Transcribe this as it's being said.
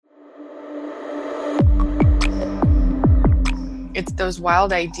It's those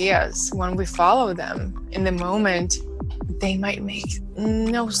wild ideas. When we follow them in the moment, they might make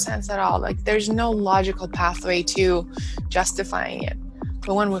no sense at all. Like there's no logical pathway to justifying it.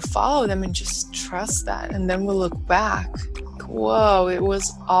 But when we follow them and just trust that, and then we look back, whoa, it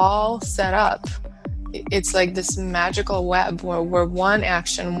was all set up. It's like this magical web where one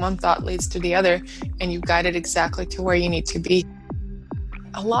action, one thought leads to the other, and you guide it exactly to where you need to be.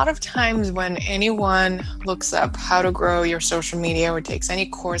 A lot of times when anyone looks up how to grow your social media or takes any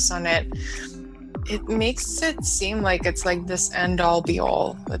course on it, it makes it seem like it's like this end-all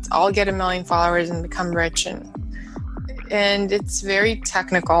be-all. Let's all get 1 million followers and become rich. And it's very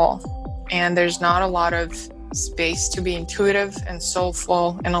technical, and there's not a lot of space to be intuitive and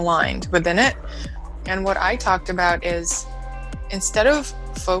soulful and aligned within it. And what I talked about is, instead of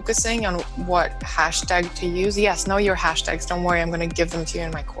focusing on what hashtag to use, yes, know your hashtags, don't worry, I'm going to give them to you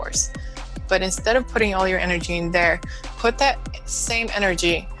in my course. But instead of putting all your energy in there, put that same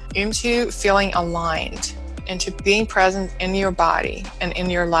energy into feeling aligned, into being present in your body and in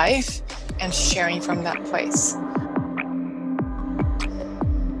your life, and sharing from that place.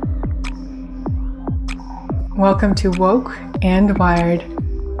 Welcome to Woke and Wired,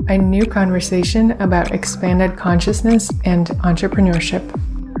 a new conversation about expanded consciousness and entrepreneurship.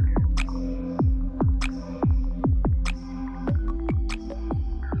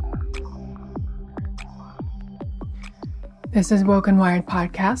 This is Woke and Wired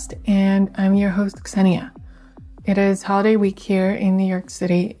podcast, and I'm your host, Ksenia. It is holiday week here in New York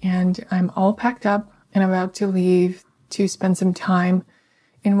City, and I'm all packed up and about to leave to spend some time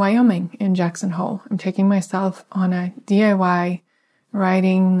in Wyoming, in Jackson Hole. I'm taking myself on a DIY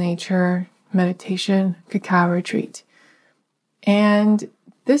writing, nature, meditation, cacao retreat. And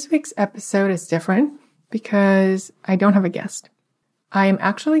this week's episode is different because I don't have a guest. I am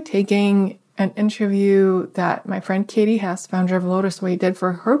actually taking an interview that my friend Katie Hess, founder of Lotus Way, did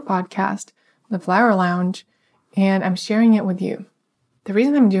for her podcast, The Flower Lounge, and I'm sharing it with you. The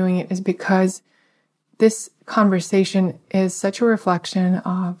reason I'm doing it is because this conversation is such a reflection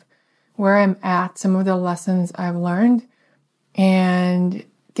of where I'm at, some of the lessons I've learned, and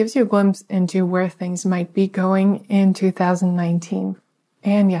gives you a glimpse into where things might be going in 2019.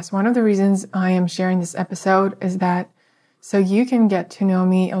 And yes, one of the reasons I am sharing this episode is that so you can get to know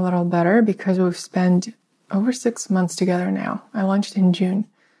me a little better, because we've spent over 6 months together now. I launched in June,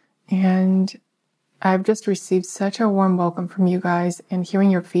 and I've just received such a warm welcome from you guys, and hearing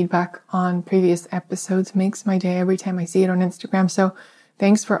your feedback on previous episodes makes my day every time I see it on Instagram. So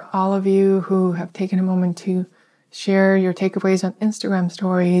thanks for all of you who have taken a moment to share your takeaways on Instagram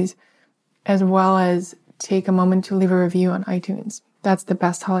stories, as well as take a moment to leave a review on iTunes. That's the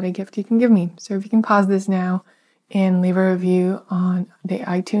best holiday gift you can give me. So if you can pause this now and leave a review on the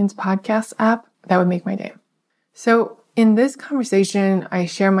iTunes podcast app, that would make my day. So in this conversation, I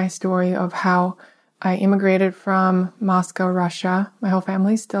share my story of how I immigrated from Moscow, Russia. My whole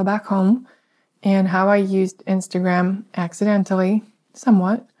family's still back home, and how I used Instagram accidentally,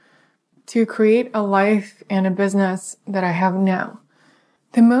 somewhat, to create a life and a business that I have now.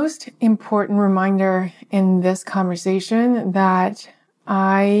 The most important reminder in this conversation that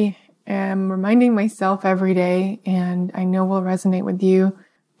I am reminding myself every day, and I know will resonate with you,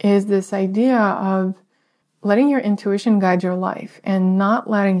 is this idea of letting your intuition guide your life and not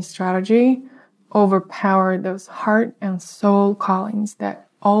letting strategy overpower those heart and soul callings that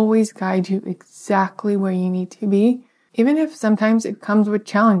always guide you exactly where you need to be, even if sometimes it comes with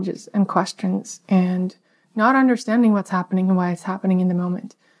challenges and questions and not understanding what's happening and why it's happening in the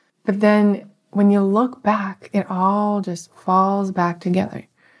moment. But then when you look back, it all just falls back together.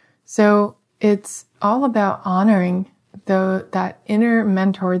 So it's all about honoring that inner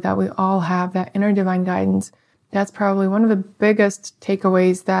mentor that we all have, that inner divine guidance. That's probably one of the biggest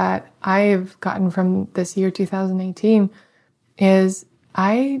takeaways that I've gotten from this year, 2018, is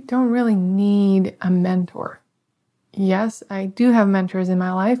I don't really need a mentor. Yes, I do have mentors in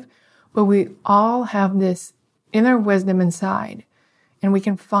my life, but we all have this inner wisdom inside, and we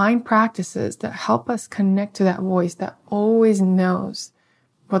can find practices that help us connect to that voice that always knows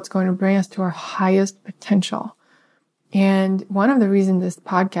what's going to bring us to our highest potential. And one of the reasons this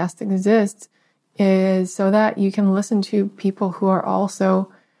podcast exists is so that you can listen to people who are also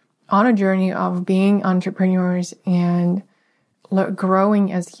on a journey of being entrepreneurs and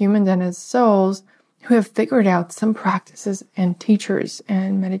growing as humans and as souls, who have figured out some practices and teachers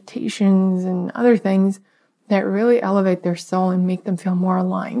and meditations and other things that really elevate their soul and make them feel more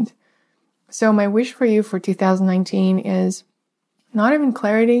aligned. So my wish for you for 2019 is not even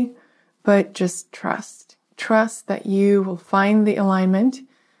clarity, but just trust. Trust that you will find the alignment.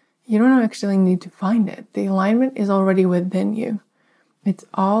 You don't actually need to find it. The alignment is already within you. It's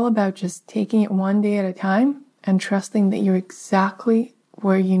all about just taking it one day at a time and trusting that you're exactly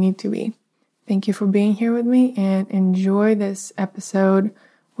where you need to be. Thank you for being here with me, and enjoy this episode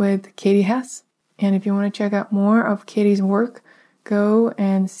with Katie Hess. And if you want to check out more of Katie's work, go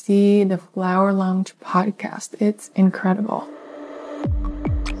and see the Flower Lounge podcast. It's incredible.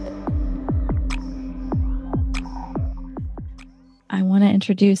 I want to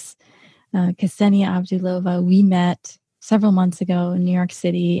introduce Ksenia Abdulova. We met several months ago in New York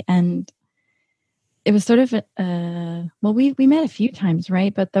City, and it was sort of we met a few times,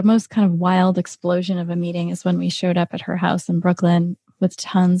 right? But the most kind of wild explosion of a meeting is when we showed up at her house in Brooklyn with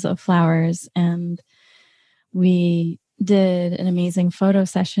tons of flowers, and we did an amazing photo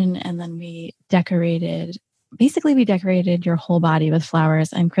session, and then we decorated your whole body with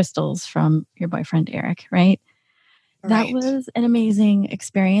flowers and crystals from your boyfriend, Eric, right? That was an amazing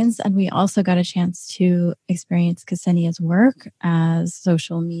experience. And we also got a chance to experience Ksenia's work as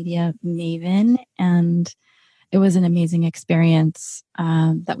social media maven. And it was an amazing experience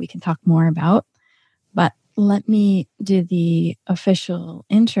that we can talk more about. But let me do the official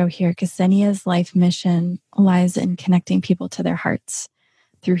intro here. Ksenia's life mission lies in connecting people to their hearts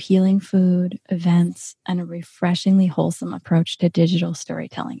through healing food, events, and a refreshingly wholesome approach to digital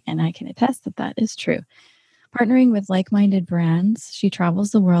storytelling. And I can attest that that is true. Partnering with like-minded brands, she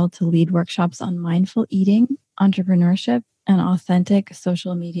travels the world to lead workshops on mindful eating, entrepreneurship, and authentic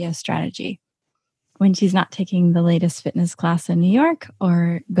social media strategy. When she's not taking the latest fitness class in New York,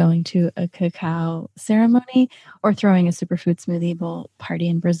 or going to a cacao ceremony, or throwing a superfood smoothie bowl party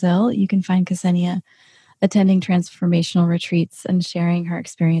in Brazil, you can find Ksenia attending transformational retreats and sharing her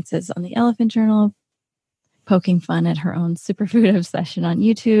experiences on the Elephant Journal, poking fun at her own superfood obsession on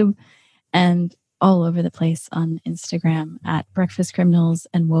YouTube, and all over the place on Instagram at Breakfast Criminals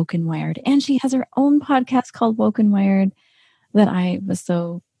and Woken Wired. And she has her own podcast called Woken Wired that I was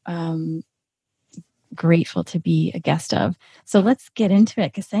so grateful to be a guest of. So let's get into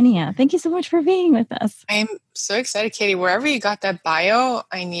it. Ksenia, thank you so much for being with us. I'm so excited, Katie. Wherever you got that bio,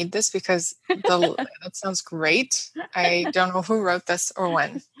 I need this because that sounds great. I don't know who wrote this or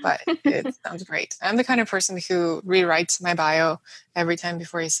when, but it sounds great. I'm the kind of person who rewrites my bio every time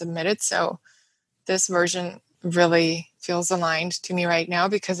before I submit it. So this version really feels aligned to me right now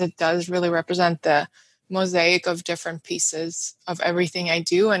because it does really represent the mosaic of different pieces of everything I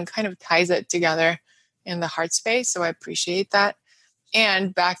do and kind of ties it together in the heart space. So I appreciate that.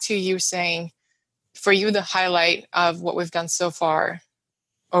 And back to you saying, for you, the highlight of what we've done so far,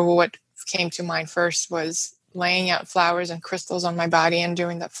 or what came to mind first, was laying out flowers and crystals on my body and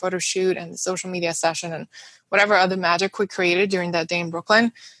doing that photo shoot and the social media session and whatever other magic we created during that day in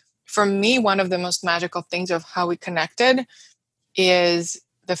Brooklyn. For me, one of the most magical things of how we connected is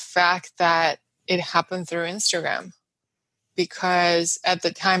the fact that it happened through Instagram. Because at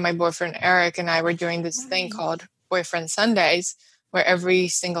the time, my boyfriend Eric and I were doing this thing called Boyfriend Sundays, where every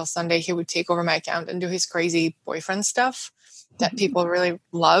single Sunday he would take over my account and do his crazy boyfriend stuff that people really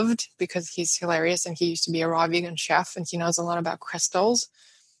loved because he's hilarious and he used to be a raw vegan chef and he knows a lot about crystals.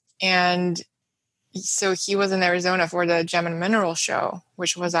 And so he was in Arizona for the Gem and Mineral show,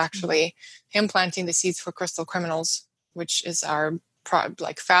 which was actually him planting the seeds for Crystal Criminals, which is our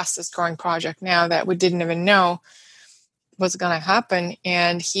fastest growing project now that we didn't even know was going to happen.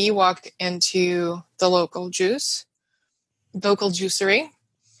 And he walked into the local juicery,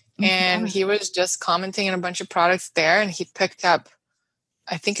 and he was just commenting on a bunch of products there. And he picked up,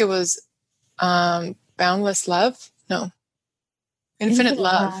 I think it was Boundless Love. No. Infinite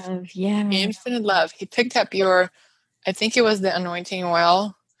Love. Yeah. Infinite Love. He picked up I think it was the anointing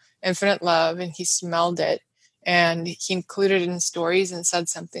oil, Infinite Love, and he smelled it. And he included it in stories and said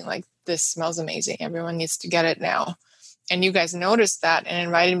something like, "This smells amazing. Everyone needs to get it now." And you guys noticed that and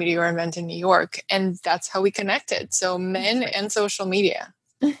invited me to your event in New York. And that's how we connected. So men and social media.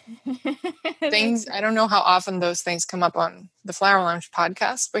 Things, I don't know how often those things come up on the Flower Lounge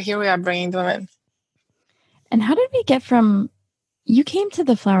podcast, but here we are bringing them in. And how did we get from... You came to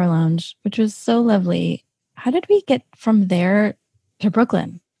the Flower Lounge, which was so lovely. How did we get from there to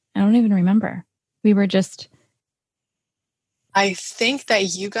Brooklyn? I don't even remember. We were just... I think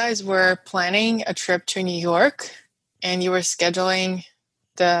that you guys were planning a trip to New York and you were scheduling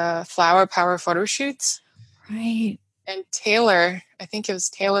the Flower Power photo shoots. Right. And Taylor, I think it was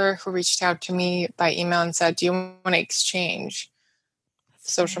Taylor who reached out to me by email and said, "Do you want to exchange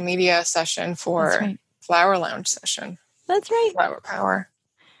social media session for Flower Lounge session?" That's right. Flower Power.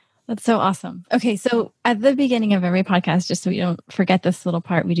 That's so awesome. Okay, so at the beginning of every podcast, just so we don't forget this little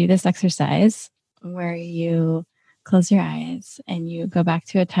part, we do this exercise where you close your eyes and you go back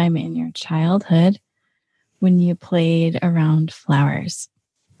to a time in your childhood when you played around flowers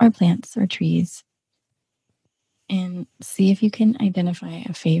or plants or trees, and see if you can identify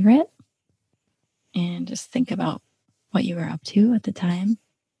a favorite and just think about what you were up to at the time.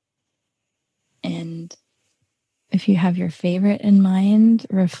 And if you have your favorite in mind,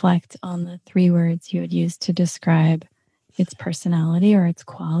 reflect on the 3 words you would use to describe its personality or its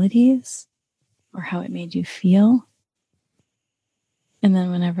qualities or how it made you feel. And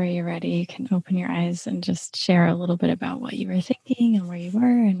then whenever you're ready, you can open your eyes and just share a little bit about what you were thinking and where you were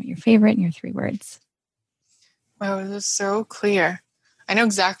and what your favorite and your 3 words. Wow, this is so clear. I know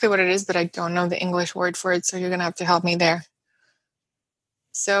exactly what it is, but I don't know the English word for it, so you're going to have to help me there.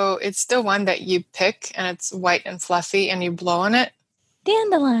 So it's the one that you pick, and it's white and fluffy, and you blow on it?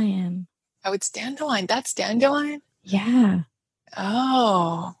 Dandelion. Oh, it's dandelion. That's dandelion? Yeah.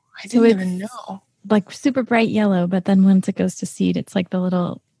 Oh, I didn't even know. Like super bright yellow, but then once it goes to seed, it's like the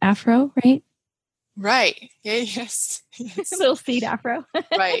little afro, right? Right. Yeah, yes. Little seed afro.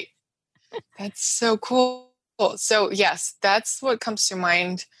 Right. That's so cool. So yes, that's what comes to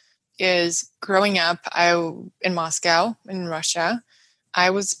mind is growing up in Moscow, in Russia. I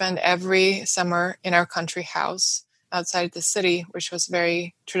would spend every summer in our country house outside the city, which was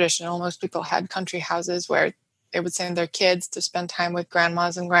very traditional. Most people had country houses where they would send their kids to spend time with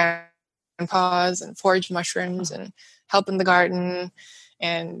grandmas and grandpas and forage mushrooms and help in the garden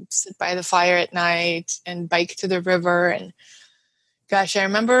and sit by the fire at night and bike to the river. And gosh, I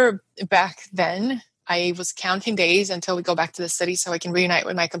remember back then I was counting days until we go back to the city so I can reunite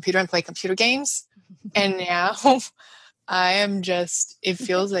with my computer and play computer games. And now I am it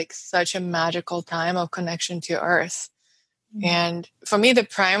feels like such a magical time of connection to Earth. Mm-hmm. And for me, the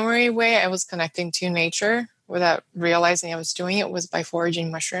primary way I was connecting to nature without realizing I was doing it was by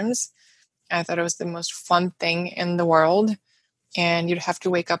foraging mushrooms. I thought it was the most fun thing in the world. And you'd have to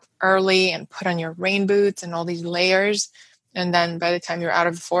wake up early and put on your rain boots and all these layers. And then by the time you're out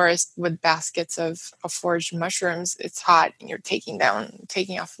of the forest with baskets of foraged mushrooms, it's hot and you're taking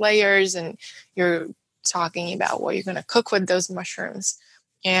off layers and you're talking about what you're going to cook with those mushrooms.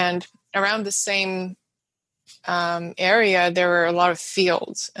 And around the same area, there were a lot of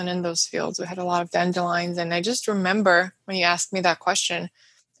fields. And in those fields, we had a lot of dandelions. And I just remember when you asked me that question,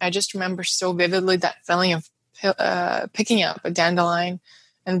 I just remember so vividly that feeling of picking up a dandelion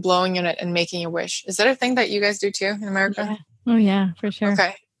and blowing in it and making a wish. Is that a thing that you guys do too in America? Yeah. Oh yeah, for sure.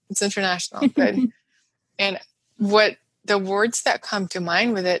 Okay. It's international. Good. And what the words that come to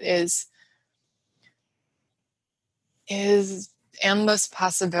mind with it is endless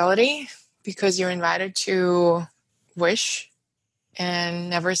possibility, because you're invited to wish and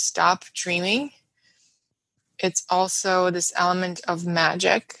never stop dreaming. It's also this element of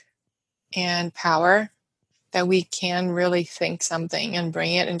magic and power that we can really think something and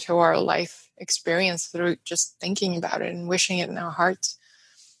bring it into our life experience through just thinking about it and wishing it in our hearts.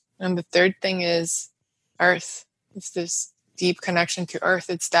 And the third thing is Earth. It's this deep connection to Earth.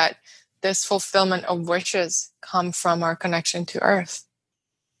 It's that this fulfillment of wishes come from our connection to Earth.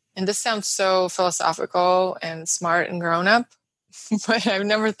 And this sounds so philosophical and smart and grown up, but I've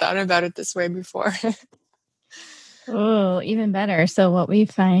never thought about it this way before. Oh, even better. So what we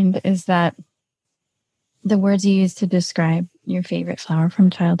find is that the words you use to describe your favorite flower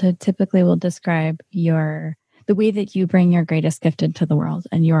from childhood typically will describe the way that you bring your greatest gift into the world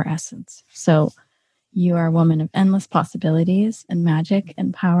and your essence. So you are a woman of endless possibilities and magic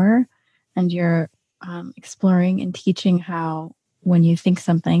and power, and you're exploring and teaching how when you think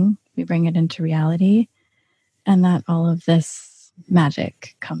something, we bring it into reality, and that all of this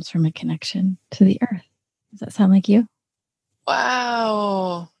magic comes from a connection to the earth. Does that sound like you?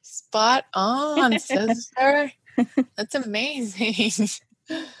 Wow. Spot on, sister. That's amazing.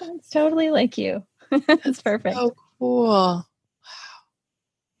 It's totally like you. That's perfect. So cool. Wow.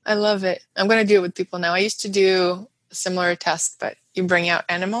 I love it. I'm going to do it with people now. I used to do a similar test, but you bring out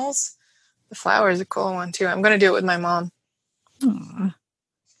animals. The flower is a cool one too. I'm going to do it with my mom. Aww.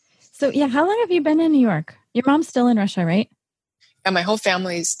 So yeah, how long have you been in New York? Your mom's still in Russia, right? Yeah, my whole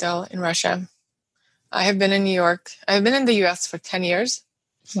family is still in Russia. I have been in New York. I've been in the US for 10 years.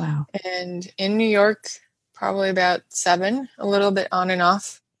 Wow. And in New York, probably about 7, a little bit on and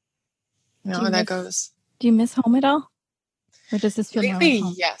off. You know how that goes. Do you miss home at all? Or does this feel more like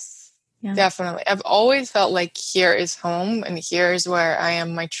home? Yes, yeah. Definitely. I've always felt like here is home and here is where I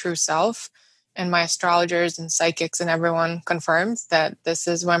am my true self. And my astrologers and psychics and everyone confirms that this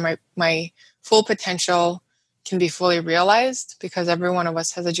is where my full potential can be fully realized, because every one of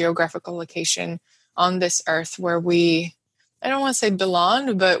us has a geographical location on this earth where we I don't want to say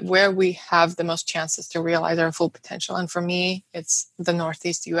belong, but where we have the most chances to realize our full potential. And for me, it's the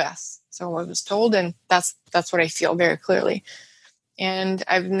Northeast US. So I was told, and that's what I feel very clearly. And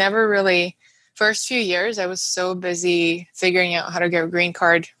I've never really, first few years, I was so busy figuring out how to get a green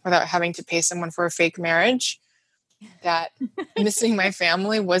card without having to pay someone for a fake marriage that missing my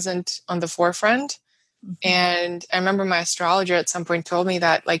family wasn't on the forefront. And I remember my astrologer at some point told me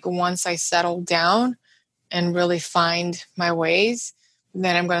that, like, once I settle down and really find my ways,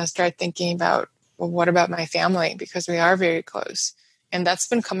 then I'm going to start thinking about, well, what about my family? Because we are very close. And that's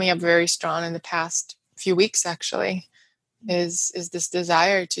been coming up very strong in the past few weeks, actually, is this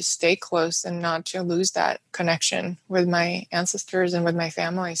desire to stay close and not to lose that connection with my ancestors and with my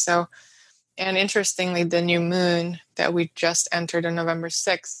family. So, and interestingly, the new moon that we just entered on November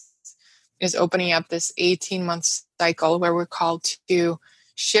 6th is opening up this 18-month cycle where we're called to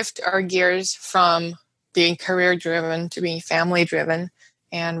shift our gears from being career-driven to being family-driven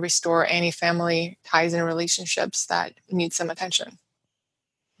and restore any family ties and relationships that need some attention.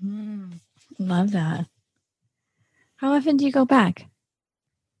 Love that. How often do you go back?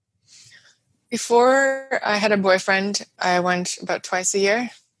 Before I had a boyfriend, I went about twice a year.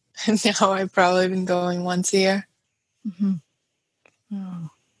 And now I've probably been going once a year. Mm-hmm. Oh.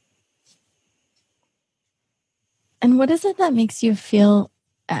 And what is it that makes you feel,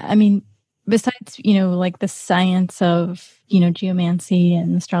 I mean, besides, like the science of, geomancy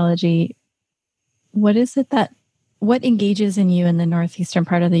and astrology, what engages in you in the northeastern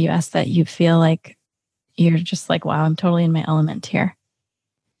part of the US that you feel like you're just like, wow, I'm totally in my element here?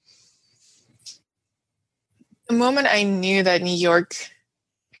 The moment I knew that New York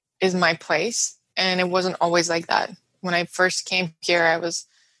is my place, and it wasn't always like that. When I first came here, I was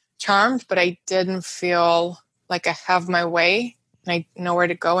charmed, but I didn't feel like I have my way and I know where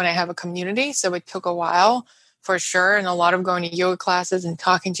to go and I have a community. So it took a while for sure. And a lot of going to yoga classes and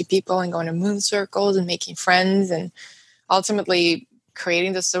talking to people and going to moon circles and making friends and ultimately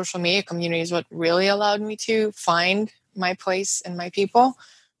creating the social media community is what really allowed me to find my place and my people.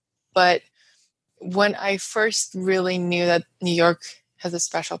 But when I first really knew that New York has a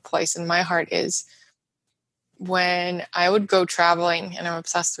special place in my heart is when I would go traveling, and I'm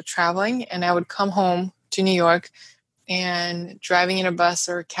obsessed with traveling, and I would come home to New York and driving in a bus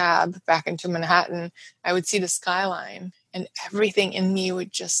or a cab back into Manhattan, I would see the skyline and everything in me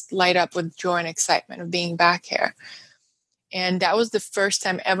would just light up with joy and excitement of being back here. And that was the first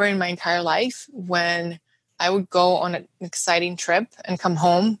time ever in my entire life when I would go on an exciting trip and come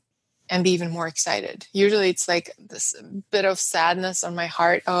home and be even more excited. Usually it's like this bit of sadness on my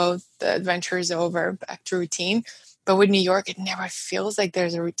heart. Oh, the adventure is over, back to routine. But with New York, it never feels like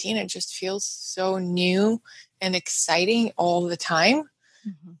there's a routine. It just feels so new and exciting all the time.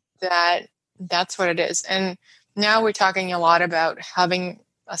 That's what it is. And now we're talking a lot about having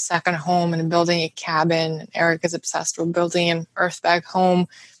a second home and building a cabin. Eric is obsessed with building an earthbag home.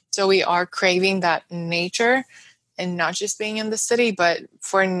 So we are craving that nature and not just being in the city. But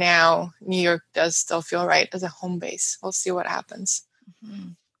for now, New York does still feel right as a home base. We'll see what happens.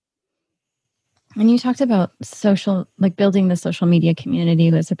 And you talked about building the social media community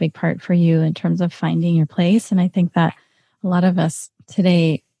was a big part for you in terms of finding your place. And I think that a lot of us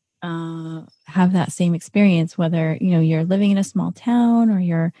today have that same experience, whether, you're living in a small town or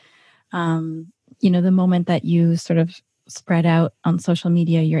you're, the moment that you sort of spread out on social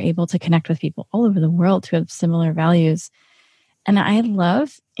media, you're able to connect with people all over the world who have similar values. And I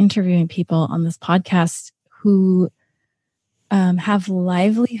love interviewing people on this podcast who have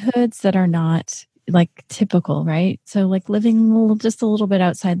livelihoods that are not like typical, right? So like living just a little bit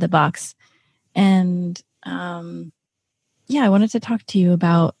outside the box. And I wanted to talk to you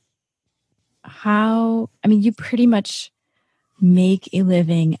about you pretty much make a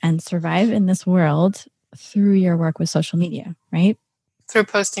living and survive in this world through your work with social media, right? Through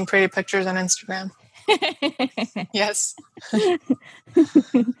posting pretty pictures on Instagram. Yes.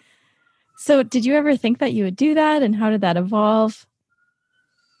 So did you ever think that you would do that? And how did that evolve?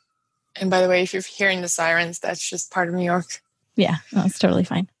 And by the way, if you're hearing the sirens, that's just part of New York. Yeah, that's totally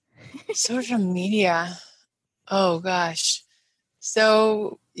fine. Social media. Oh, gosh.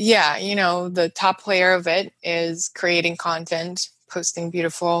 So, yeah, the top layer of it is creating content, posting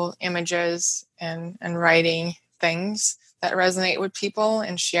beautiful images and writing things that resonate with people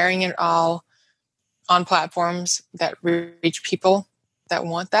and sharing it all on platforms that reach people that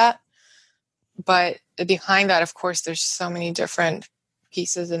want that. But behind that, of course, there's so many different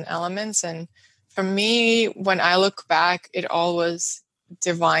pieces and elements. And for me, when I look back, it all was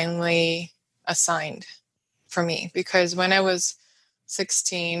divinely assigned for me. Because when I was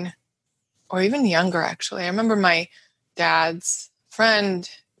 16 or even younger, actually, I remember my dad's friend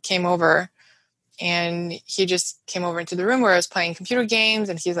came over, and he just came over into the room where I was playing computer games.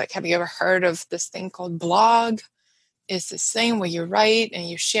 And he's like, have you ever heard of this thing called blog? It's this thing where you write and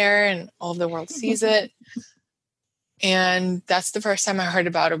you share and all of the world sees it. And that's the first time I heard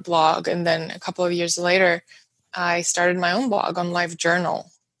about a blog. And then a couple of years later, I started my own blog on LiveJournal.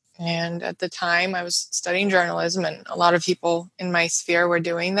 And at the time I was studying journalism, and a lot of people in my sphere were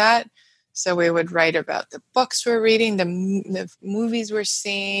doing that. So we would write about the books we're reading, the movies we're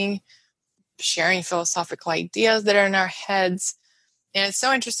seeing, sharing philosophical ideas that are in our heads. And it's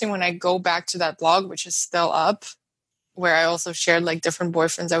so interesting when I go back to that blog, which is still up, where I also shared like different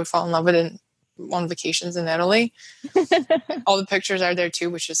boyfriends I would fall in love with on vacations in Italy. All the pictures are there too,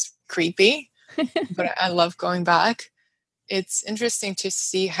 which is creepy, but I love going back. It's interesting to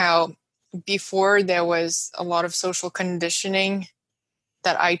see how before there was a lot of social conditioning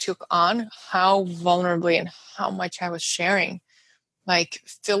that I took on, how vulnerably and how much I was sharing, like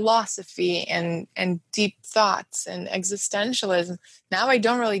philosophy and deep thoughts and existentialism. Now I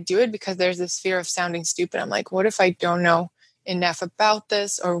don't really do it because there's this fear of sounding stupid. I'm like, what if I don't know enough about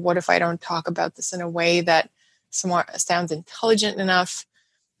this? Or what if I don't talk about this in a way that sounds intelligent enough?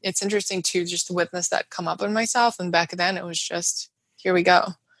 It's interesting to just witness that come up in myself. And back then it was just, here we go.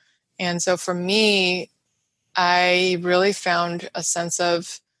 And so for me, I really found a sense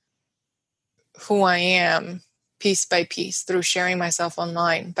of who I am piece by piece through sharing myself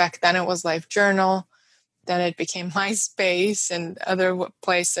online. Back then it was LiveJournal. Then it became MySpace and other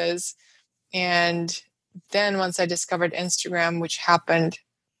places. And then once I discovered Instagram, which happened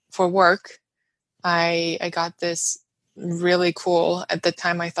for work, I got this really cool, at the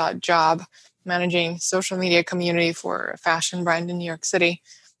time I thought, job managing social media community for a fashion brand in New York City.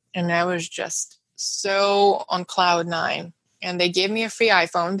 And I was just so on cloud nine. And they gave me a free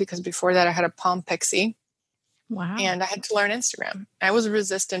iPhone because before that I had a Palm Pixie. Wow. And I had to learn Instagram. I was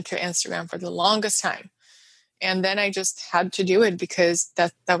resistant to Instagram for the longest time. And then I just had to do it because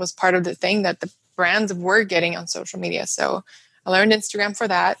that was part of the thing that the brands were getting on social media. So I learned Instagram for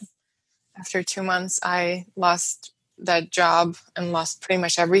that. After 2 months, I lost that job and lost pretty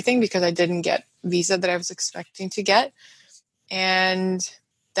much everything because I didn't get visa that I was expecting to get. And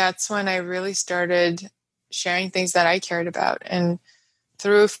that's when I really started sharing things that I cared about. And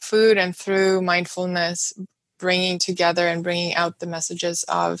through food and through mindfulness, bringing together and bringing out the messages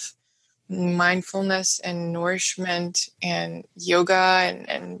of mindfulness and nourishment and yoga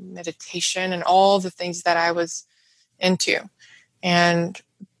and meditation and all the things that I was into. And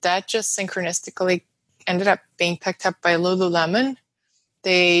that just synchronistically ended up being picked up by Lululemon.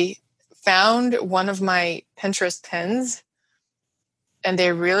 They found one of my Pinterest pins and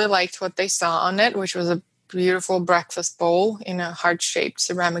they really liked what they saw on it, which was a beautiful breakfast bowl in a heart-shaped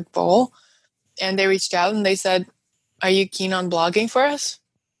ceramic bowl. And they reached out and they said, are you keen on blogging for us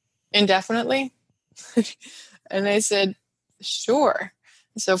indefinitely? And I said, sure.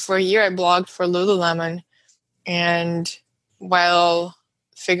 So for a year, I blogged for Lululemon. And while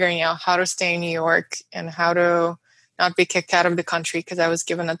figuring out how to stay in New York and how to not be kicked out of the country, because I was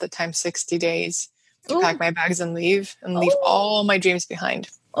given at the time 60 days to pack my bags and leave all my dreams behind.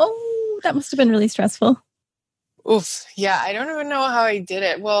 Oh, that must have been really stressful. Oof. Yeah, I don't even know how I did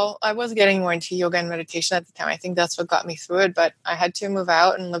it. Well, I was getting more into yoga and meditation at the time. I think that's what got me through it. But I had to move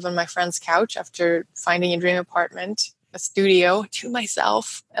out and live on my friend's couch after finding a dream apartment, a studio to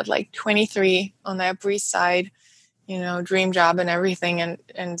myself at like 23 on the Upper East Side, dream job and everything.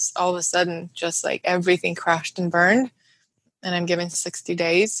 And all of a sudden, just like everything crashed and burned. And I'm given 60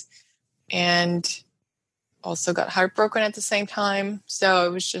 days and also got heartbroken at the same time. So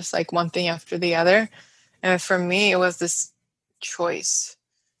it was just like one thing after the other. And for me, it was this choice.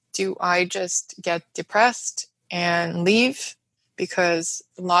 Do I just get depressed and leave? Because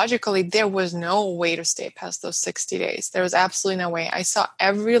logically, there was no way to stay past those 60 days. There was absolutely no way. I saw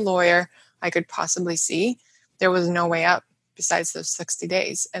every lawyer I could possibly see. There was no way out besides those 60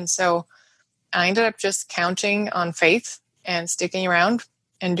 days. And so I ended up just counting on faith and sticking around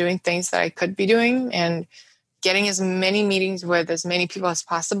and doing things that I could be doing and getting as many meetings with as many people as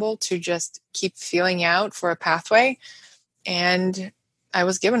possible to just keep feeling out for a pathway. And I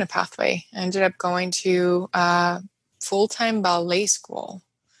was given a pathway. I ended up going to full-time ballet school.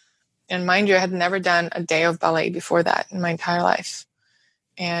 And mind you, I had never done a day of ballet before that in my entire life.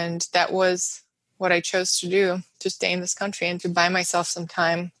 And that was what I chose to do, to stay in this country and to buy myself some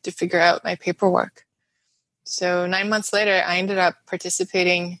time to figure out my paperwork. So 9 months later, I ended up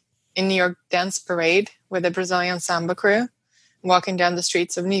participating in New York Dance Parade with a Brazilian samba crew, walking down the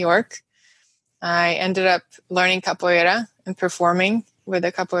streets of New York. I ended up learning capoeira and performing with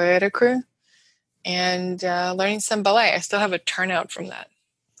a capoeira crew. and learning some ballet. I still have a turnout from that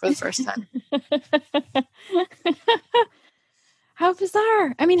for the first time. How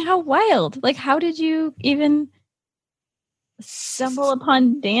bizarre. I mean, how wild. Like, how did you even stumble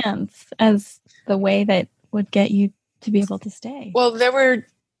upon dance as the way that would get you to be able to stay? Well,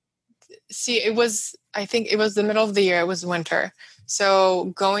 I think it was the middle of the year. It was winter. So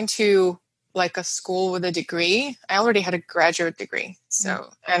going to like a school with a degree, I already had a graduate degree.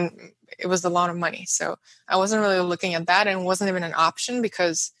 So, and it was a lot of money. So I wasn't really looking at that, and it wasn't even an option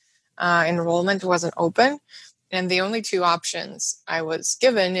because enrollment wasn't open. And the only two options I was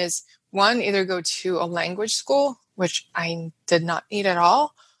given is one, either go to a language school, which I did not need at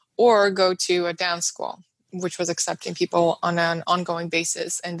all, or go to a dance school, which was accepting people on an ongoing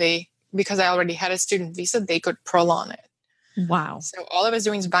basis. And because I already had a student visa, they could prolong it. Wow. So all I was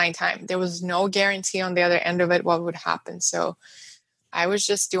doing is buying time. There was no guarantee on the other end of it what would happen. So I was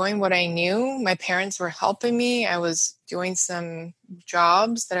just doing what I knew. My parents were helping me. I was doing some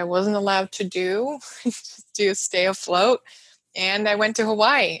jobs that I wasn't allowed to do just to stay afloat. And I went to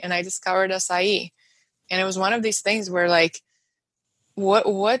Hawaii and I discovered acai. And it was one of these things where like,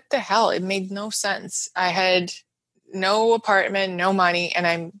 what the hell? It made no sense. I had no apartment, no money, and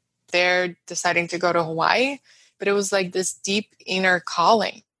I'm there deciding to go to Hawaii. But it was like this deep inner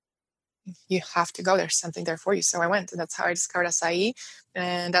calling. You have to go. There's something there for you. So I went, and that's how I discovered acai.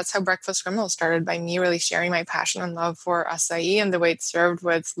 And that's how Breakfast Criminals started, by me really sharing my passion and love for acai and the way it's served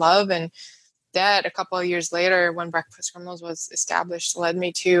with love. And that, a couple of years later, when Breakfast Criminals was established, led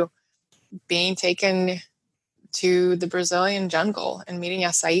me to being taken to the Brazilian jungle and meeting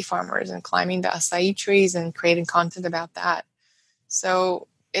acai farmers and climbing the acai trees and creating content about that. So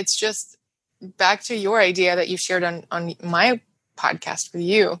it's just back to your idea that you shared on my podcast with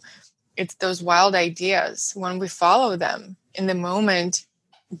you. It's those wild ideas. When we follow them in the moment,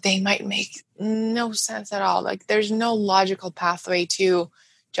 they might make no sense at all. Like there's no logical pathway to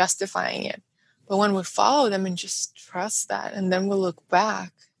justifying it. But when we follow them and just trust that, and then we'll look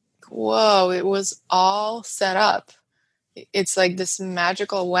back, whoa, it was all set up. It's like this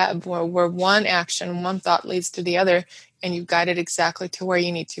magical web where one action, one thought leads to the other, and you guide it exactly to where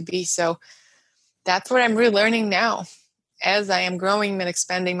you need to be. So that's what I'm relearning now. As I am growing and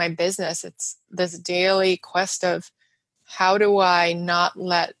expanding my business, it's this daily quest of how do I not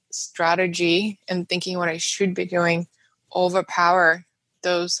let strategy and thinking what I should be doing overpower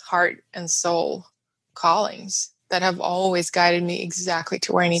those heart and soul callings that have always guided me exactly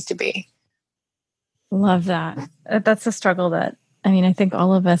to where I need to be. Love that. That's a struggle that, I mean, I think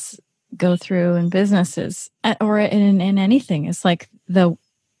all of us go through in businesses or in anything. It's like the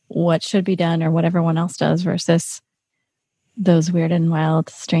what should be done or what everyone else does versus those weird and wild,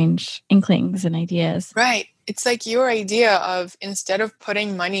 strange inklings and ideas. Right. It's like your idea of, instead of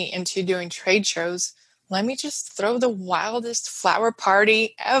putting money into doing trade shows, let me just throw the wildest flower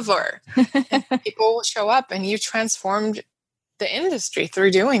party ever. And people will show up, and you transformed the industry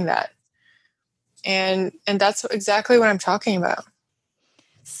through doing that. And that's exactly what I'm talking about.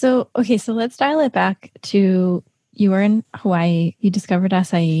 So, okay, so let's dial it back to, you were in Hawaii, you discovered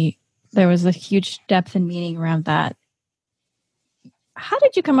acai. There was a huge depth and meaning around that. How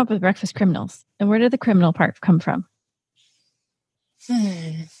did you come up with Breakfast Criminals? And where did the criminal part come from?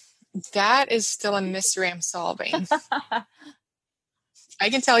 That is still a mystery I'm solving. I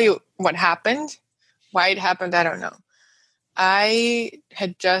can tell you what happened. Why it happened, I don't know. I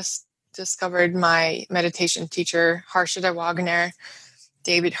had just discovered my meditation teacher, Harshita Wagner,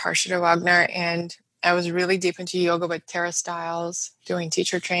 David Harshita Wagner, and I was really deep into yoga with Tara Stiles, doing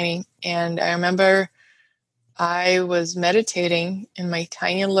teacher training. And I remember I was meditating in my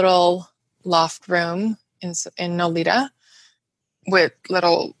tiny little loft room in Nolita with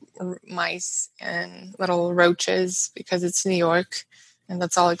little mice and little roaches because it's New York and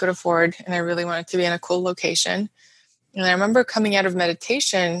that's all I could afford. And I really wanted to be in a cool location. And I remember coming out of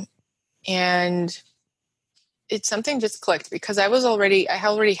meditation, and something just clicked because I already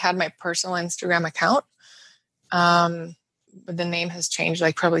had my personal Instagram account. But the name has changed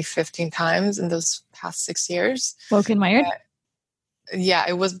like probably 15 times in those past 6 years. Woken Wired? Yeah,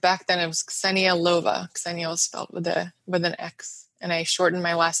 it was back then. It was Ksenia Lova. Ksenia was spelled with an X. And I shortened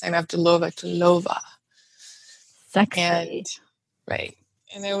my last name after Lova to Lova. Sexy. And, right.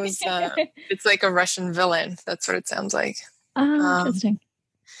 And it was, it's like a Russian villain. That's what it sounds like. Interesting.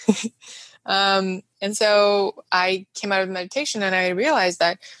 And so I came out of meditation and I realized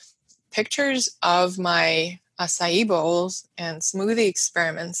that pictures of my acai bowls and smoothie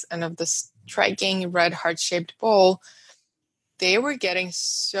experiments and of the striking red heart-shaped bowl, they were getting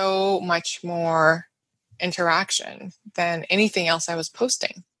so much more interaction than anything else I was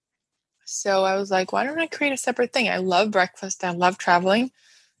posting. So I was like, why don't I create a separate thing? I love breakfast. I love traveling.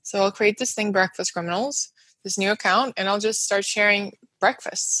 So I'll create this thing, Breakfast Criminals, this new account, and I'll just start sharing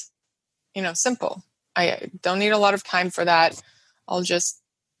breakfasts. Simple. I don't need a lot of time for that. I'll just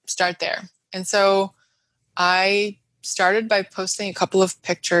start there. And so I started by posting a couple of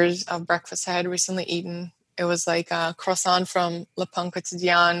pictures of breakfast I had recently eaten. It was like a croissant from Le Pain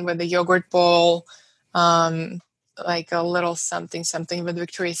Quotidien with a yogurt bowl, like a little something with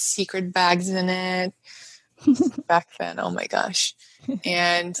Victoria's Secret bags in it. Back then, oh my gosh.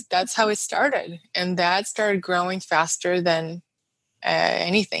 And that's how it started. And that started growing faster than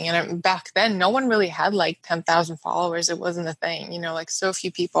anything. And back then, no one really had like 10,000 followers. It wasn't a thing, like so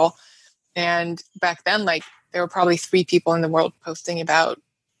few people. And back then, like there were probably 3 people in the world posting about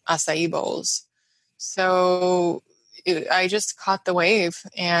acai bowls. So I just caught the wave,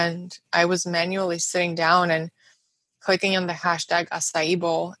 and I was manually sitting down and clicking on the hashtag acai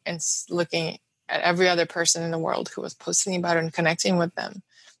bowl and looking at every other person in the world who was posting about it and connecting with them.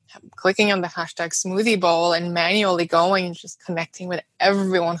 Clicking on the hashtag smoothie bowl and manually going and just connecting with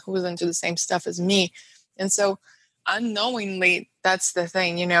everyone who was into the same stuff as me. And so unknowingly, that's the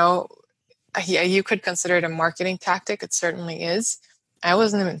thing, you could consider it a marketing tactic. It certainly is. I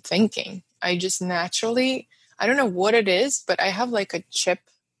wasn't even thinking. I just naturally, I don't know what it is, but I have like a chip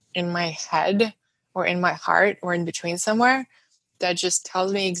in my head or in my heart or in between somewhere that just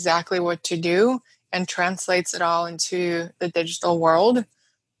tells me exactly what to do and translates it all into the digital world.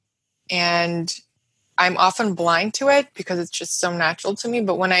 And I'm often blind to it because it's just so natural to me.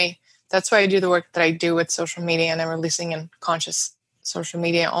 But that's why I do the work that I do with social media, and I'm releasing a conscious social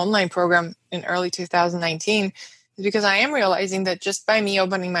media online program in early 2019, is because I am realizing that just by me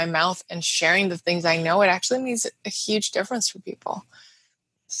opening my mouth and sharing the things I know, it actually makes a huge difference for people.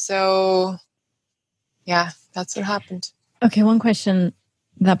 So yeah, that's what happened. Okay, one question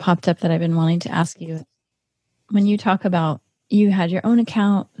that popped up that I've been wanting to ask you. When you talk about you had your own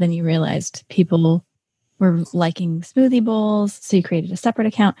account, then you realized people were liking smoothie bowls, so you created a separate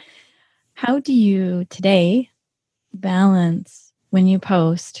account. How do you today balance when you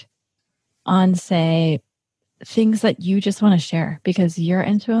post on, say, things that you just want to share because you're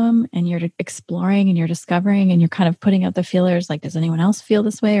into them and you're exploring and you're discovering and you're kind of putting out the feelers, like, does anyone else feel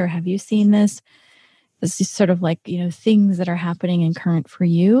this way, or have you seen this? This is sort of like, things that are happening and current for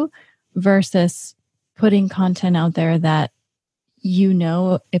you versus putting content out there that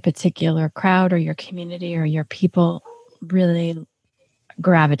a particular crowd or your community or your people really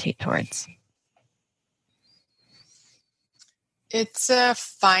gravitate towards. It's a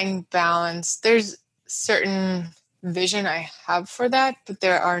fine balance. There's certain vision I have for that, but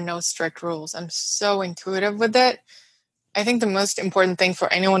there are no strict rules. I'm so intuitive with it. I think the most important thing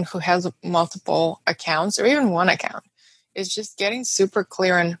for anyone who has multiple accounts or even one account is just getting super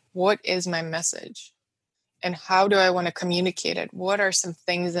clear on what is my message and how do I want to communicate it? What are some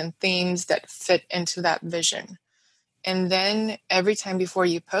things and themes that fit into that vision? And then every time before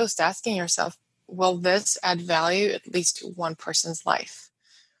you post, asking yourself, will this add value at least to one person's life?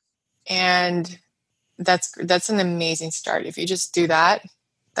 And that's an amazing start. If you just do that,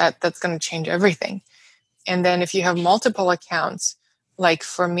 that's going to change everything. And then if you have multiple accounts, like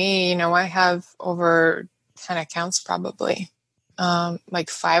for me, I have over 10 accounts probably. Like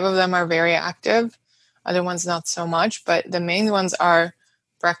 5 of them are very active. Other ones not so much, but the main ones are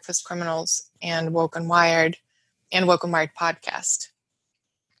Breakfast Criminals and Woken Wired and Woken Wired Podcast.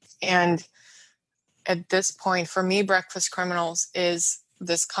 And at this point, for me, Breakfast Criminals is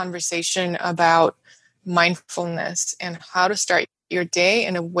this conversation about mindfulness and how to start your day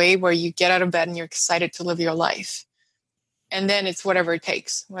in a way where you get out of bed and you're excited to live your life. And then it's whatever it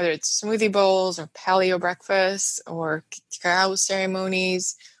takes, whether it's smoothie bowls or paleo breakfast or cacao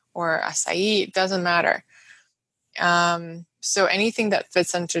ceremonies or acai, it doesn't matter. So anything that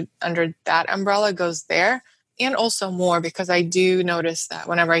fits under that umbrella goes there, and also more, because I do notice that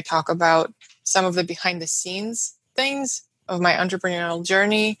whenever I talk about some of the behind the scenes things of my entrepreneurial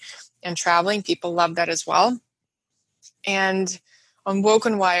journey and traveling, people love that as well. And on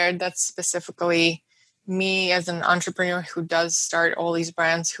Woken Wired, that's specifically me as an entrepreneur who does start all these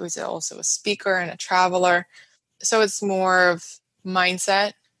brands, who is also a speaker and a traveler. So it's more of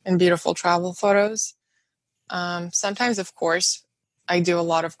mindset and beautiful travel photos. Sometimes, of course, I do a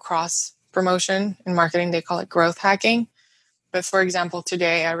lot of cross promotion in marketing. They call it growth hacking. But for example,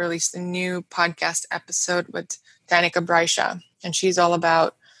 today I released a new podcast episode with Danica Breisha, and she's all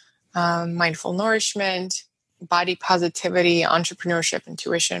about mindful nourishment, body positivity, entrepreneurship,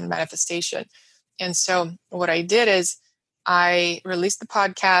 intuition, manifestation. And so what I did is I released the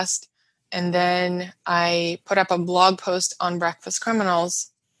podcast, and then I put up a blog post on Breakfast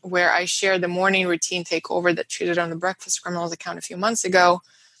Criminals where I shared the morning routine takeover that treated on the Breakfast Criminals account a few months ago.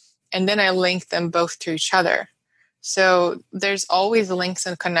 And then I linked them both to each other. So there's always links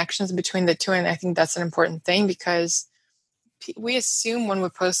and connections between the two. And I think that's an important thing, because we assume when we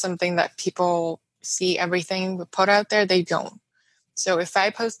post something that people see everything we put out there. They don't. So if I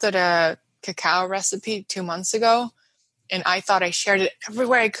posted a cacao recipe 2 months ago and I thought I shared it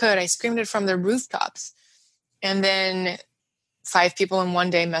everywhere I could, I screamed it from the rooftops. And then 5 people in one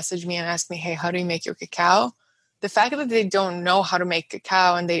day messaged me and asked me, hey, how do you make your cacao? The fact that they don't know how to make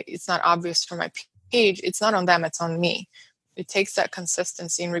cacao and it's not obvious from my page, it's not on them, it's on me. It takes that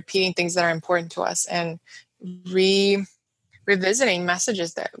consistency and repeating things that are important to us and revisiting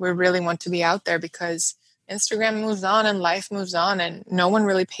messages that we really want to be out there, because Instagram moves on and life moves on, and no one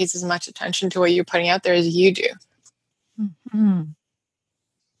really pays as much attention to what you're putting out there as you do. Mm-hmm.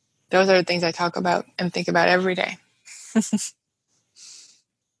 Those are the things I talk about and think about every day. What's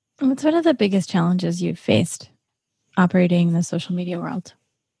one of the biggest challenges you've faced operating in the social media world?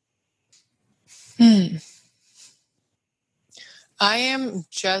 I am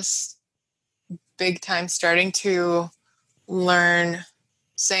just big time starting to learn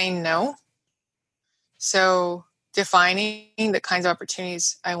saying no. So defining the kinds of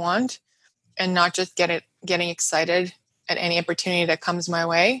opportunities I want and not just getting excited at any opportunity that comes my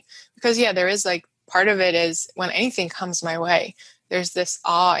way. Because there is part of it is when anything comes my way, there's this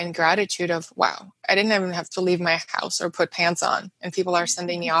awe and gratitude of, wow, I didn't even have to leave my house or put pants on and people are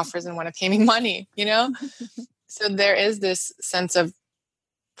sending me offers and want to pay me money, So there is this sense of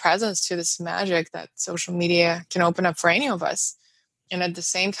presence to this magic that social media can open up for any of us. And at the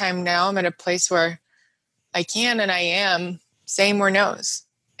same time, now I'm at a place where I can and I am saying more no's.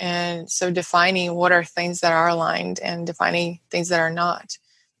 And so defining what are things that are aligned and defining things that are not.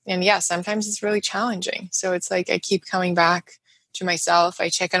 And sometimes it's really challenging. So it's I keep coming back to myself. I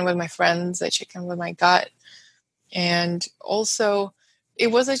check in with my friends. I check in with my gut. And also it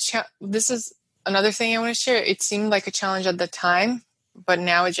was this is another thing I want to share. It seemed like a challenge at the time, but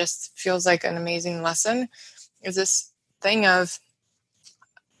now it just feels like an amazing lesson. Is this thing of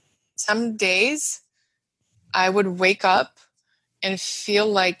some days I would wake up and feel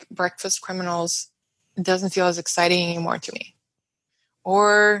like Breakfast Criminals doesn't feel as exciting anymore to me.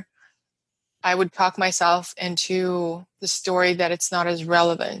 Or I would talk myself into the story that it's not as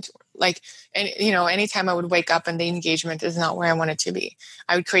relevant. Anytime I would wake up and the engagement is not where I want it to be,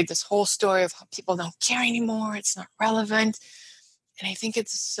 I would create this whole story of how people don't care anymore. It's not relevant. And I think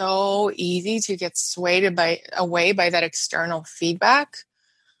it's so easy to get swayed away by that external feedback,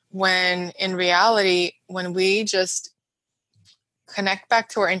 when in reality, when we just connect back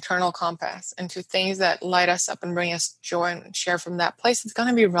to our internal compass and to things that light us up and bring us joy and share from that place, it's going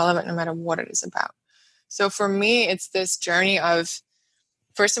to be relevant no matter what it is about. So for me, it's this journey of,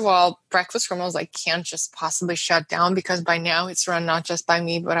 first of all, Breakfast Criminals can't just possibly shut down, because by now it's run not just by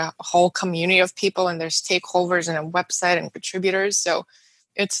me, but a whole community of people, and there's stakeholders and a website and contributors. So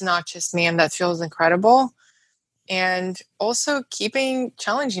it's not just me, and that feels incredible. And also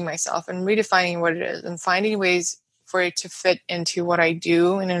challenging myself and redefining what it is and finding ways for it to fit into what I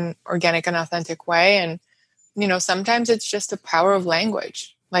do in an organic and authentic way. And, sometimes it's just the power of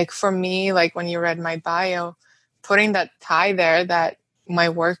language. For me, when you read my bio, putting that tie there that my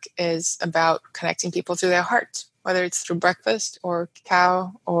work is about connecting people to their heart, whether it's through breakfast or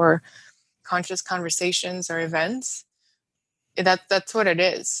cacao or conscious conversations or events. That's what it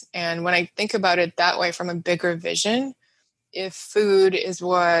is. And when I think about it that way from a bigger vision, if food is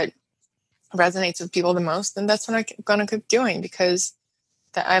what resonates with people the most, then that's what I'm going to keep doing, because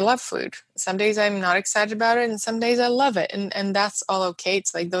I love food. Some days I'm not excited about it, and some days I love it. And that's all okay.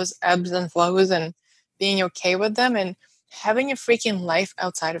 It's those ebbs and flows, and being okay with them and having a freaking life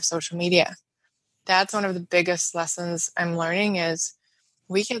outside of social media. That's one of the biggest lessons I'm learning, is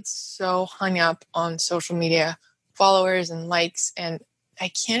we get so hung up on social media followers and likes. And I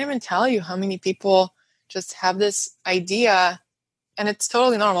can't even tell you how many people just have this idea, and it's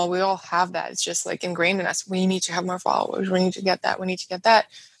totally normal. We all have that. It's just ingrained in us. We need to have more followers. We need to get that. We need to get that.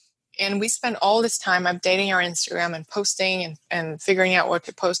 And we spend all this time updating our Instagram and posting and figuring out what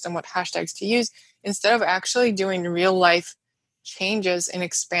to post and what hashtags to use, instead of actually doing real life changes and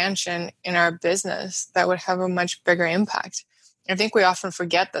expansion in our business that would have a much bigger impact. I think we often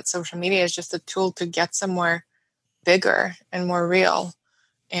forget that social media is just a tool to get somewhere bigger and more real.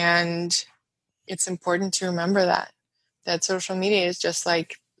 And it's important to remember that social media is just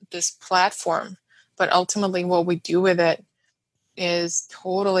this platform, but ultimately what we do with it is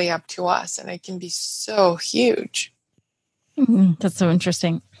totally up to us, and it can be so huge. That's so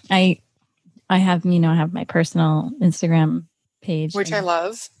interesting. I have my personal Instagram page. Which I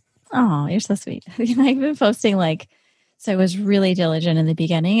love. Oh, you're so sweet. I've been posting so I was really diligent in the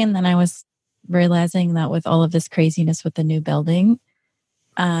beginning, and then I was realizing that with all of this craziness with the new building,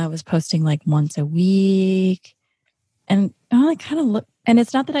 I was posting once a week, and I kind of look. And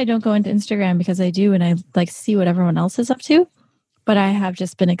it's not that I don't go into Instagram, because I do, and I see what everyone else is up to. But I have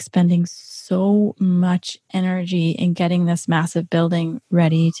just been expending so much energy in getting this massive building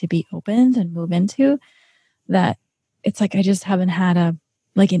ready to be opened and move into, that it's I just haven't had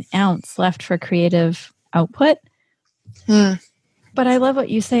an ounce left for creative output. But I love what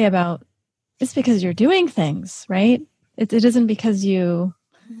you say about it's because you're doing things, right? It isn't because you,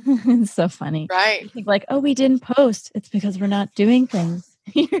 it's so funny. Right. You think oh, we didn't post. It's because we're not doing things.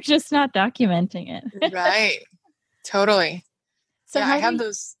 You're just not documenting it. Right. Totally. So yeah, I have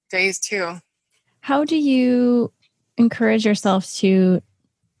those days too. How do you encourage yourself to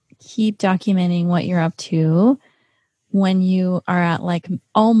keep documenting what you're up to when you are at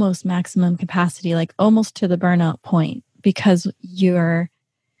almost maximum capacity, almost to the burnout point? Because you're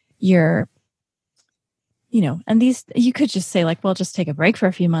and these, you could just say well, just take a break for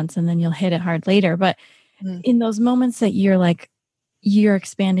a few months and then you'll hit it hard later. But in those moments that you're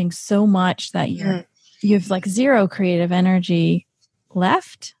expanding so much that you have zero creative energy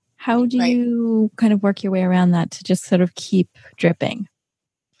left, how do you kind of work your way around that to just sort of keep dripping?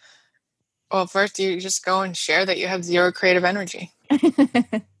 Well, first you just go and share that you have zero creative energy.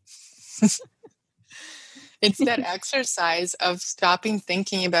 It's that exercise of stopping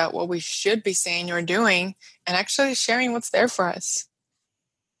thinking about what we should be saying or doing and actually sharing what's there for us.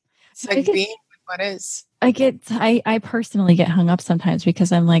 It's being with what is. I personally get hung up sometimes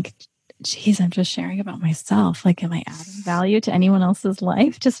because I'm geez, I'm just sharing about myself. Am I adding value to anyone else's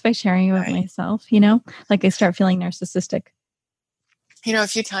life just by sharing about myself? I start feeling narcissistic. A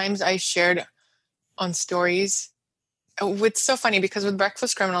few times I shared on stories. It's so funny because with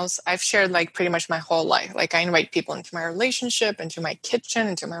Breakfast Criminals, I've shared pretty much my whole life. I invite people into my relationship, into my kitchen,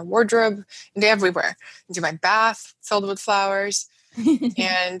 into my wardrobe, into everywhere, into my bath filled with flowers.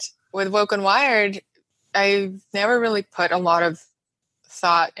 And with Woken Wired, I never really put a lot of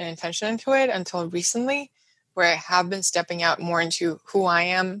thought and intention into it until recently, where I have been stepping out more into who I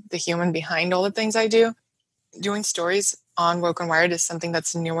am, the human behind all the things I do. Doing stories on Woken Wired is something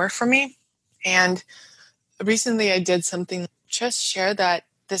that's newer for me. And recently I did something, just share that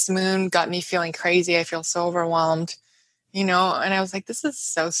this moon got me feeling crazy. I feel so overwhelmed, and I was this is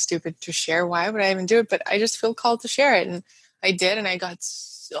so stupid to share. Why would I even do it? But I just feel called to share it. And I did. And I got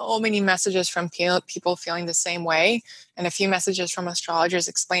so many messages from people feeling the same way, and a few messages from astrologers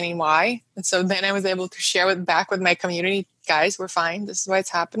explaining why. And so then I was able to share back with my community, guys, we're fine. This is why it's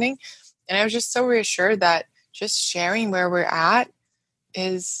happening. And I was just so reassured that just sharing where we're at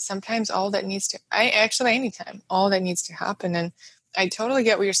is sometimes all that needs to, anytime, all that needs to happen. And I totally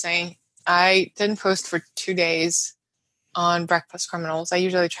get what you're saying. I didn't post for 2 days on Breakfast Criminals. I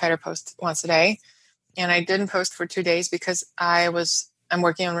usually try to post once a day. And I didn't post for 2 days because I'm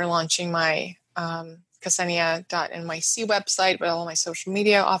working on relaunching my Ksenia.nyc website with all my social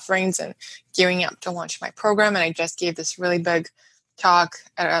media offerings and gearing up to launch my program. And I just gave this really big talk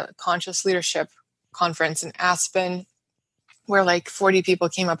at a conscious leadership conference in Aspen, where 40 people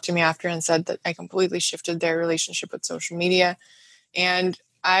came up to me after and said that I completely shifted their relationship with social media. And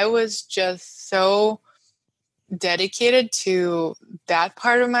I was just so dedicated to that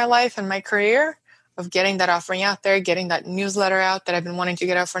part of my life and my career of getting that offering out there, getting that newsletter out that I've been wanting to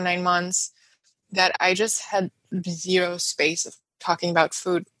get out for 9 months, that I just had zero space of talking about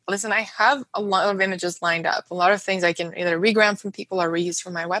food. Listen, I have a lot of images lined up, a lot of things I can either regram from people or reuse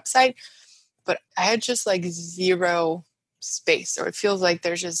from my website, but I had just zero space, or it feels like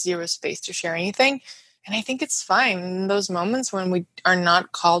there's just zero space to share anything. And I think it's fine in those moments when we are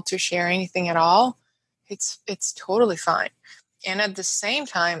not called to share anything at all. It's totally fine. And at the same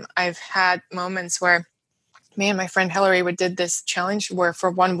time, I've had moments where me and my friend Hillary did this challenge where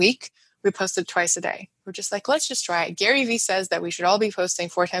for 1 week we posted twice a day. We're just let's just try it. Gary Vee says that we should all be posting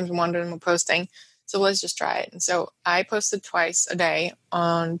 4 times one posting, so let's just try it. And so I posted twice a day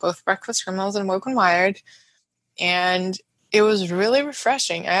on both Breakfast Criminals and Woken Wired, and it was really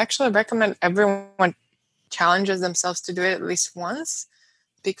refreshing. I actually recommend everyone challenges themselves to do it at least once,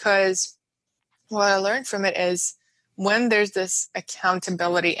 because what I learned from it is when there's this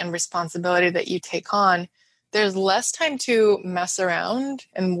accountability and responsibility that you take on, there's less time to mess around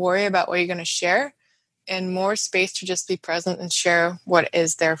and worry about what you're going to share, and more space to just be present and share what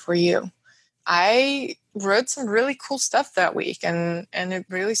is there for you. I wrote some really cool stuff that week, and it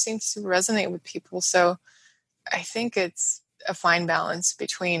really seems to resonate with people. So I think it's a fine balance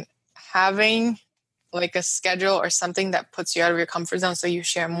between having like a schedule or something that puts you out of your comfort zone so you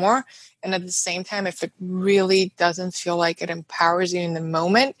share more. And at the same time, if it really doesn't feel like it empowers you in the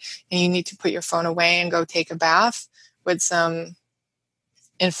moment and you need to put your phone away and go take a bath with some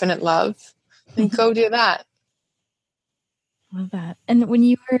infinite love, then go do that. Love that. And when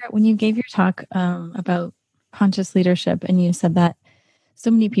you gave your talk about conscious leadership, and you said that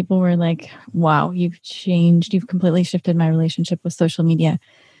so many people were like, wow, you've completely shifted my relationship with social media.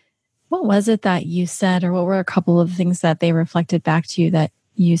 What was it that you said, or what were a couple of things that they reflected back to you that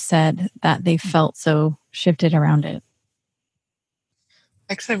you said that they felt so shifted around it?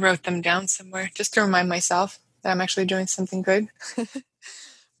 I actually wrote them down somewhere just to remind myself that I'm actually doing something good.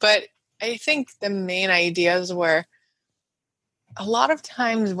 But I think the main ideas were, a lot of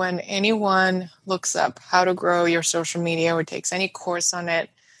times when anyone looks up how to grow your social media or takes any course on it,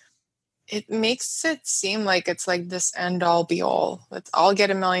 it makes it seem like it's like this end all be all. Let's all get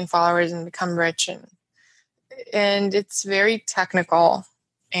 1 million followers and become rich. And it's very technical,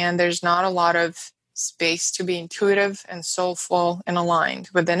 and there's not a lot of space to be intuitive and soulful and aligned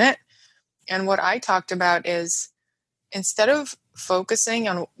within it. And what I talked about is, instead of focusing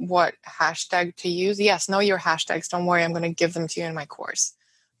on what hashtag to use, yes, know your hashtags. Don't worry, I'm going to give them to you in my course.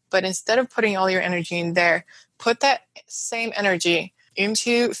 But instead of putting all your energy in there, put that same energy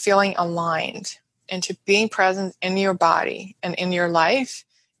into feeling aligned, into being present in your body and in your life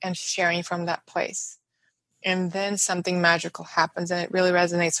and sharing from that place. And then something magical happens, and it really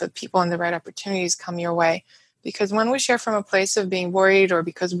resonates with people, and the right opportunities come your way. Because when we share from a place of being worried or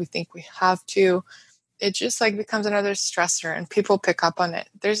because we think we have to, it just like becomes another stressor, and people pick up on it.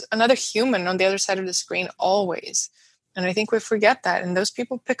 There's another human on the other side of the screen always. And I think we forget that. And those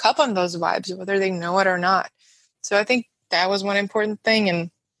people pick up on those vibes, whether they know it or not. So I think that was one important thing. And,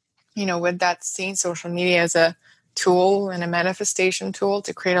 with that, seeing social media as a tool and a manifestation tool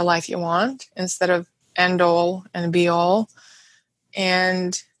to create a life you want instead of end all and be all,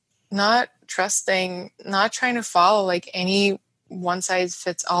 and not trusting, not trying to follow like any one size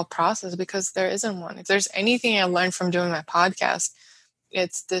fits all process, because there isn't one. If there's anything I learned from doing my podcast,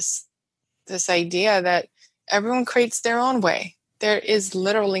 it's this idea that everyone creates their own way. There is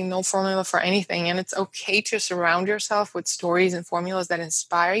literally no formula for anything, and it's okay to surround yourself with stories and formulas that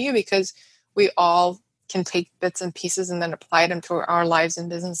inspire you, because we all can take bits and pieces and then apply them to our lives and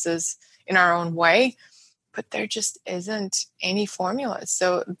businesses in our own way. But there just isn't any formula.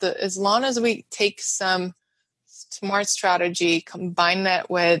 So as long as we take some smart strategy, combine that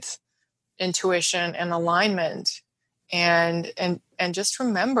with intuition and alignment, and just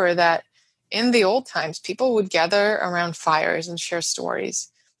remember that in the old times, people would gather around fires and share stories.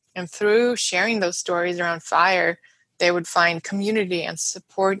 And through sharing those stories around fire, they would find community and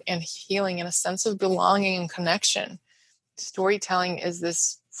support and healing and a sense of belonging and connection. Storytelling is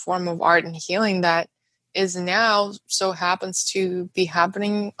this form of art and healing that is now so happens to be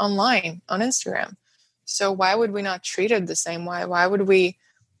happening online on Instagram. So why would we not treat it the same way? Why would we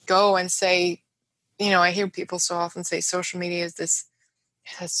go and say, I hear people so often say social media is this,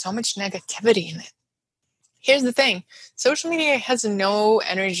 it has so much negativity in it. Here's the thing. Social media has no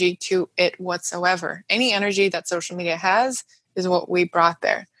energy to it whatsoever. Any energy that social media has is what we brought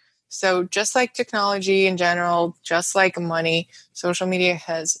there. So just like technology in general, just like money, social media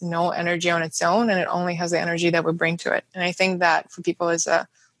has no energy on its own, and it only has the energy that we bring to it. And I think that for people is a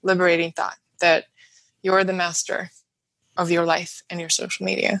liberating thought, that you're the master of your life and your social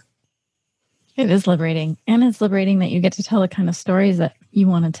media. It is liberating. And it's liberating that you get to tell the kind of stories that you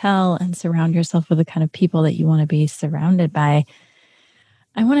want to tell and surround yourself with the kind of people that you want to be surrounded by.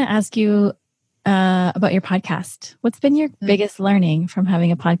 I want to ask you about your podcast. What's been your biggest learning from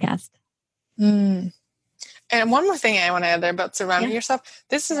having a podcast? And one more thing I want to add there about surrounding yourself.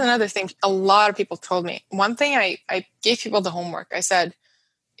 This is another thing a lot of people told me. One thing I gave people the homework. I said,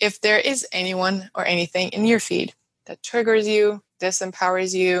 if there is anyone or anything in your feed that triggers you,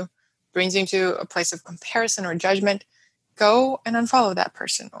 disempowers you, brings you to a place of comparison or judgment, go and unfollow that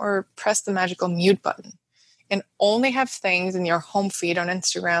person or press the magical mute button, and only have things in your home feed on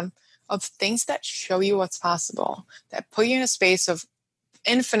Instagram of things that show you what's possible, that put you in a space of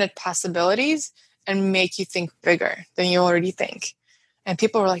infinite possibilities and make you think bigger than you already think. And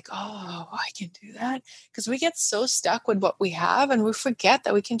people were like, oh, I can do that. Because we get so stuck with what we have and we forget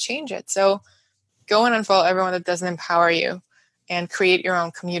that we can change it. So go and unfollow everyone that doesn't empower you, and create your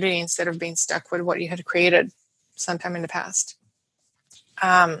own community instead of being stuck with what you had created sometime in the past.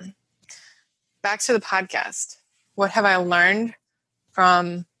 Back to the podcast. What have I learned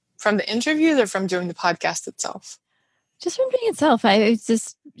from the interviews or from doing the podcast itself? Just from doing itself. It's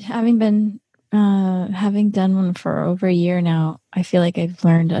just having been Having done one for over a year now, I feel like I've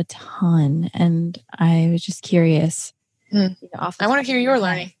learned a ton, and I was just curious. I want to hear your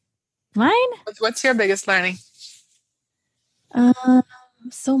learning. Mine? What's your biggest learning?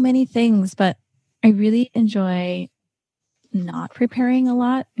 So many things, but I really enjoy not preparing a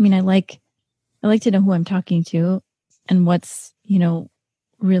lot. I mean, I like to know who I'm talking to and what's,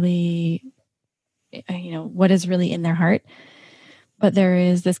 really, what is really in their heart. But there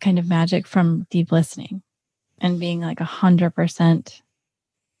is this kind of magic from deep listening and being like 100%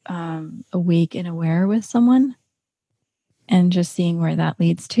 awake and aware with someone, and just seeing where that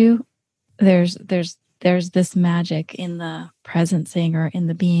leads to. There's this magic in the presencing or in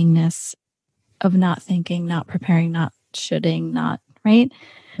the beingness of not thinking, not preparing, not shoulding, not right.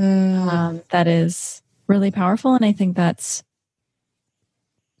 That is really powerful, and I think it's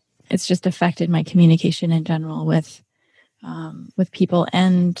just affected my communication in general with people,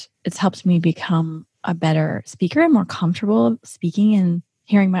 and it's helped me become a better speaker and more comfortable speaking and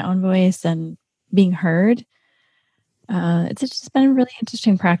hearing my own voice and being heard. It's just been a really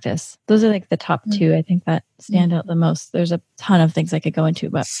interesting practice. Those are like the top two, I think, that stand out the most. There's a ton of things I could go into,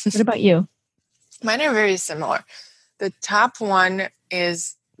 but what about you? Mine are very similar. The top one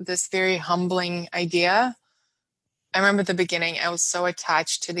is this very humbling idea. I remember at the beginning, I was so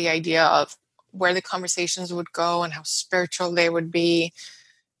attached to the idea of where the conversations would go and how spiritual they would be.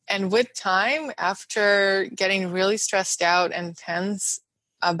 And with time, after getting really stressed out and tense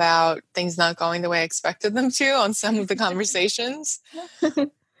about things not going the way I expected them to on some of the conversations,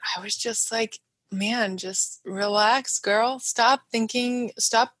 I was just like, man, just relax, girl. Stop thinking,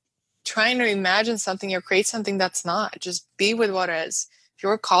 stop trying to imagine something or create something that's not. Just be with what is. If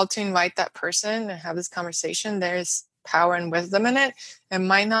you're called to invite that person and have this conversation, there's power and wisdom in it. It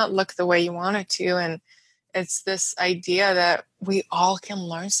might not look the way you want it to. And it's this idea that we all can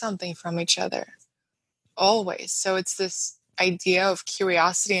learn something from each other, always. So it's this idea of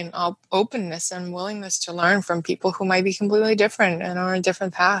curiosity and openness and willingness to learn from people who might be completely different and on a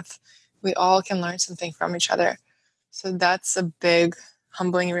different path. We all can learn something from each other. So that's a big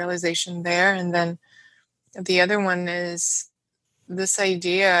humbling realization there. And then the other one is this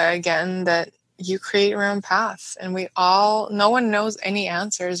idea, again, that you create your own path, and no one knows any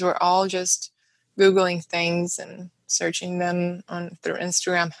answers. We're all just Googling things and searching them through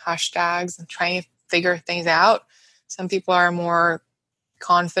Instagram hashtags and trying to figure things out. Some people are more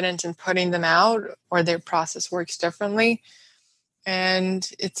confident in putting them out, or their process works differently. And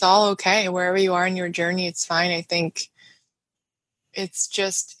it's all okay. Wherever you are in your journey, it's fine. I think it's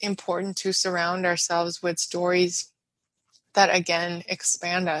just important to surround ourselves with stories that, again,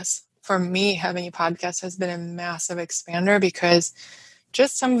 expand us. For me, having a podcast has been a massive expander, because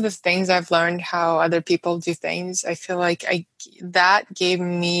just some of the things I've learned, how other people do things, I feel like that gave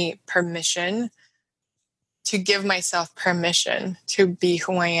me permission to give myself permission to be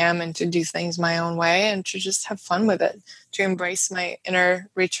who I am and to do things my own way and to just have fun with it, to embrace my inner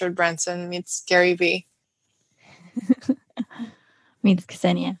Richard Branson meets Gary Vee. Meets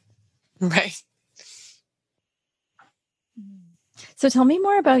Ksenia. Right. So tell me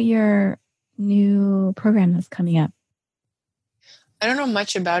more about your new program that's coming up. I don't know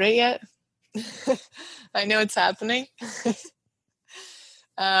much about it yet. I know it's happening.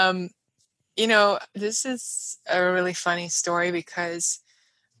 This is a really funny story, because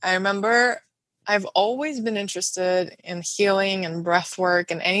I remember I've always been interested in healing and breath work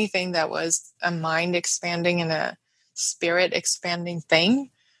and anything that was a mind expanding and a spirit expanding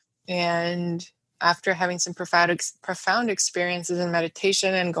thing. And after having some profound experiences in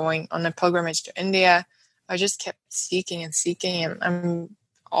meditation and going on a pilgrimage to India, I just kept seeking, and I'm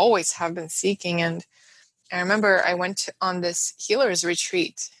always have been seeking. And I remember I went on this healer's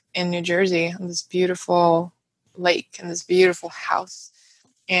retreat in New Jersey on this beautiful lake and this beautiful house.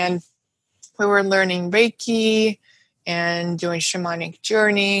 And we were learning Reiki and doing shamanic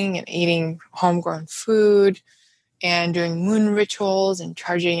journeying and eating homegrown food and doing moon rituals and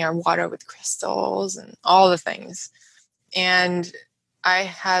charging our water with crystals and all the things. And I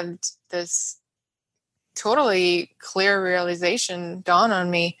had this totally clear realization dawn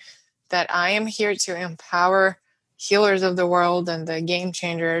on me that I am here to empower healers of the world and the game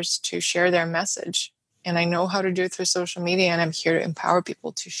changers to share their message. And I know how to do it through social media, and I'm here to empower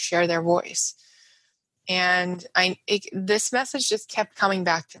people to share their voice. And this message just kept coming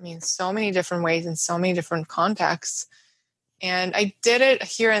back to me in so many different ways, in so many different contexts. And I did it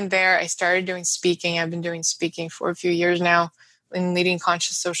here and there. I started doing speaking. I've been doing speaking for a few years now, and leading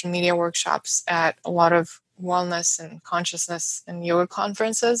conscious social media workshops at a lot of wellness and consciousness and yoga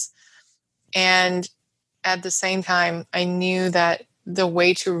conferences. And at the same time, I knew that the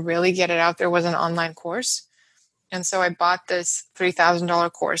way to really get it out there was an online course. And so I bought this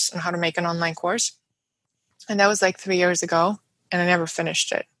 $3,000 course on how to make an online course. And that was like 3 years ago, and I never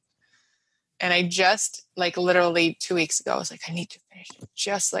finished it. And I just like literally 2 weeks ago, I was like, I need to finish it,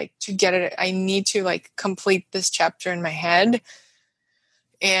 just like to get it. I need to like complete this chapter in my head.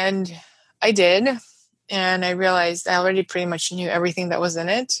 And I did. And I realized I already pretty much knew everything that was in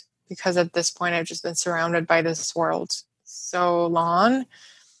it, because at this point I've just been surrounded by this world so long.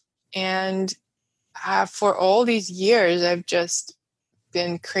 And for all these years, I've just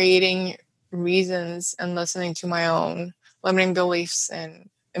been creating reasons and listening to my own limiting beliefs and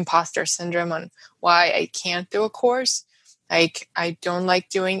imposter syndrome on why I can't do a course. Like, I don't like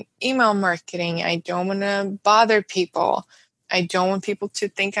doing email marketing. I don't want to bother people. I don't want people to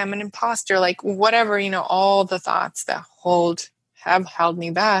think I'm an imposter, like whatever, all the thoughts that have held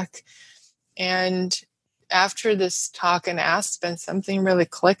me back. And after this talk in Aspen, something really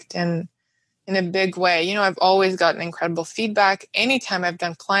clicked in a big way. I've always gotten incredible feedback. Anytime I've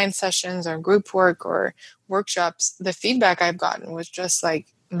done client sessions or group work or workshops, the feedback I've gotten was just like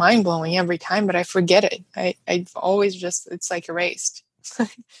mind-blowing every time, but I forget it. I've always just, it's like erased.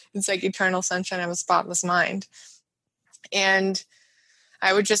 It's like eternal sunshine of a spotless mind. And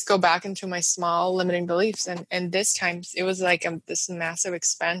I would just go back into my small limiting beliefs. And this time it was like this massive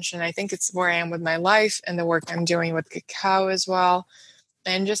expansion. I think it's where I am with my life and the work I'm doing with cacao as well.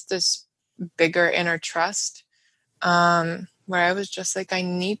 And just this bigger inner trust, where I was just like, I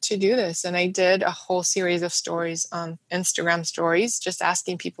need to do this. And I did a whole series of stories on Instagram stories, just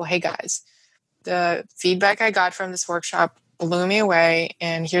asking people, hey guys, the feedback I got from this workshop blew me away.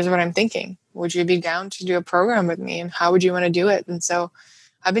 And here's what I'm thinking. Would you be down to do a program with me? And how would you want to do it? And so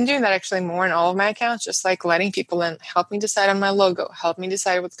I've been doing that actually more in all of my accounts, just like letting people in, help me decide on my logo, help me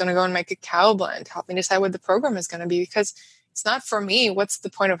decide what's going to go in my cacao blend, help me decide what the program is going to be, because it's not for me. What's the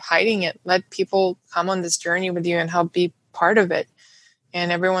point of hiding it? Let people come on this journey with you and help be part of it.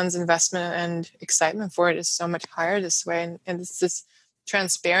 And everyone's investment and excitement for it is so much higher this way. And it's this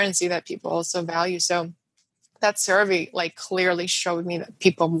transparency that people also value. So that survey like clearly showed me that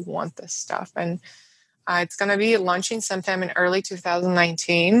people want this stuff. And it's going to be launching sometime in early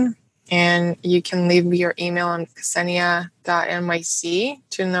 2019. And you can leave your email on ksenia.nyc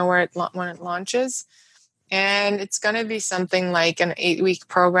to know when it launches. And it's going to be something like an 8-week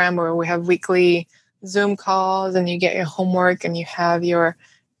program where we have weekly Zoom calls, and you get your homework, and you have your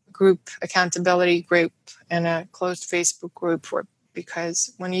group accountability group and a closed Facebook group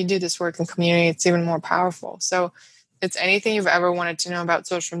because when you do this work in community, it's even more powerful. So it's anything you've ever wanted to know about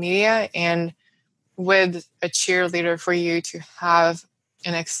social media, and with a cheerleader for you to have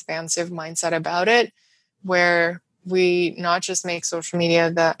an expansive mindset about it, where we not just make social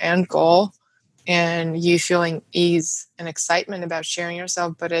media the end goal and you feeling ease and excitement about sharing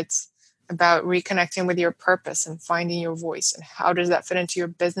yourself, but it's about reconnecting with your purpose and finding your voice. And how does that fit into your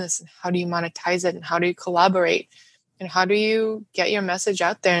business? And how do you monetize it? And how do you collaborate? And how do you get your message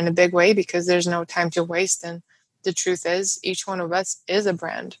out there in a big way? Because there's no time to waste. And the truth is, each one of us is a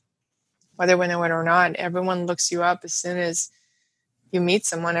brand, whether we know it or not. Everyone looks you up as soon as you meet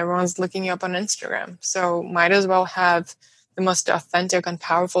someone. Everyone's looking you up on Instagram. So might as well have the most authentic and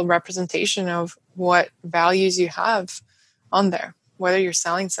powerful representation of what values you have on there, whether you're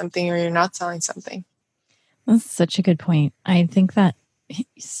selling something or you're not selling something. That's such a good point. I think that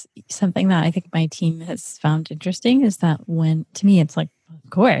something that I think my team has found interesting is that to me, it's like, of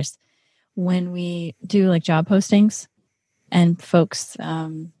course, when we do like job postings and folks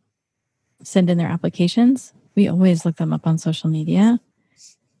send in their applications, we always look them up on social media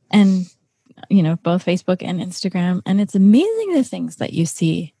and, both Facebook and Instagram. And it's amazing the things that you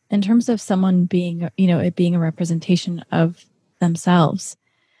see in terms of someone being, it being a representation of themselves.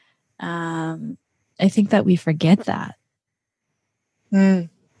 I think that we forget that.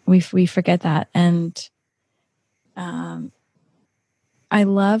 We forget that. And I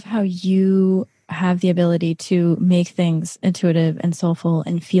love how you have the ability to make things intuitive and soulful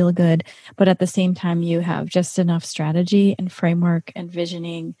and feel good, but at the same time, you have just enough strategy and framework and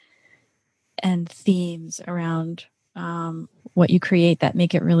visioning and themes around what you create that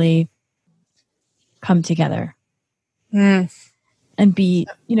make it really come together. And be,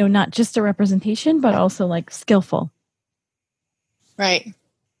 not just a representation, but also like skillful. Right.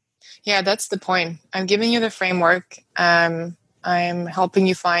 Yeah, that's the point. I'm giving you the framework. I'm helping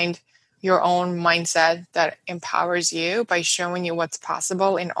you find your own mindset that empowers you by showing you what's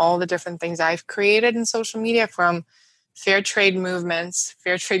possible in all the different things I've created in social media, from fair trade movements,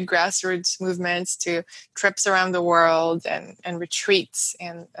 fair trade grassroots movements, to trips around the world and retreats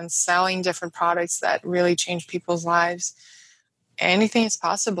and selling different products that really change people's lives. anything is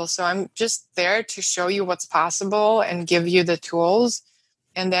possible. So I'm just there to show you what's possible and give you the tools.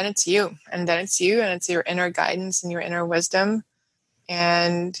 And then it's you. And then it's you. And it's your inner guidance and your inner wisdom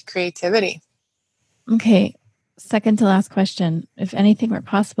and creativity. Okay. Second to last question. If anything were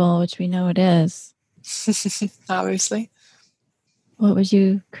possible, which we know it is, obviously, what would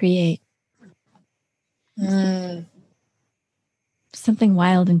you create? Something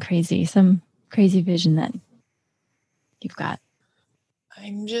wild and crazy, some crazy vision that you've got.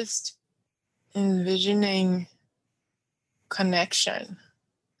 I'm just envisioning connection.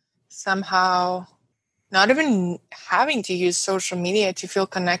 Somehow, not even having to use social media to feel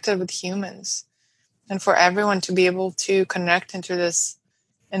connected with humans. And for everyone to be able to connect into this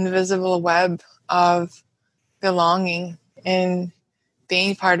invisible web of belonging and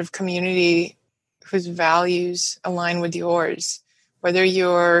being part of community whose values align with yours. Whether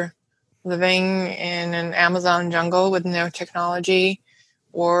you're living in an Amazon jungle with no technology,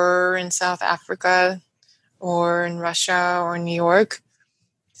 or in South Africa, or in Russia, or New York,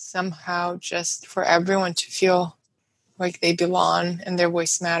 somehow just for everyone to feel like they belong and their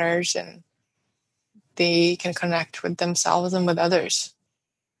voice matters and they can connect with themselves and with others.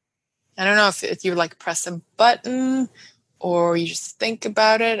 I don't know if you like press a button or you just think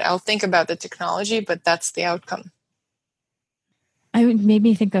about it. I'll think about the technology, but that's the outcome. It made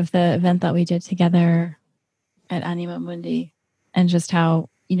me think of the event that we did together at Anima Mundi and just how,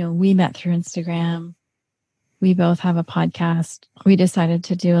 we met through Instagram. We both have a podcast. We decided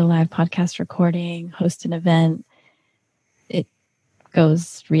to do a live podcast recording, host an event. It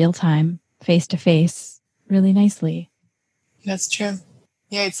goes real time, face to face, really nicely. That's true.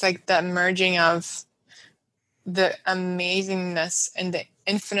 Yeah, it's like that merging of the amazingness and the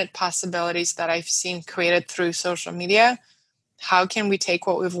infinite possibilities that I've seen created through social media. How can we take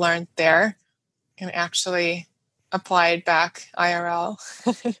what we've learned there and actually apply it back IRL?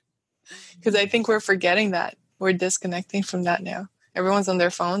 Because I think we're forgetting that. We're disconnecting from that now. Everyone's on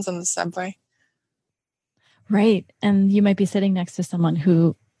their phones on the subway. Right. And you might be sitting next to someone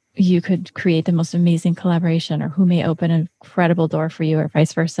who you could create the most amazing collaboration or who may open an incredible door for you or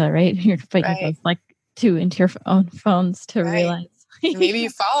vice versa, right? But you both like two into your own phones to realize. Maybe you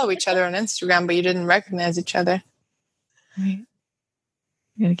follow each other on Instagram, but you didn't recognize each other. Right.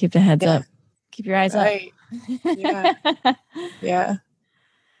 You got to keep the heads up. Keep your eyes up. Yeah. Yeah.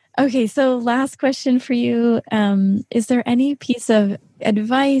 Okay, so last question for you. Is there any piece of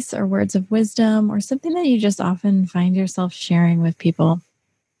advice or words of wisdom or something that you just often find yourself sharing with people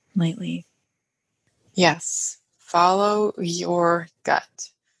lately? Yes. Follow your gut.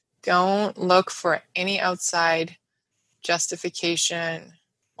 Don't look for any outside justification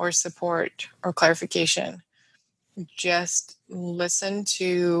or support or clarification. Just listen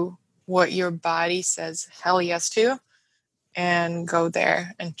to what your body says hell yes to and go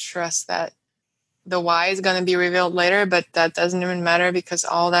there and trust that the why is going to be revealed later, but that doesn't even matter because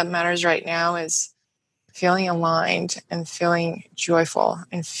all that matters right now is feeling aligned and feeling joyful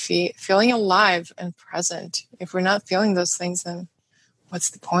and feeling alive and present. If we're not feeling those things, then what's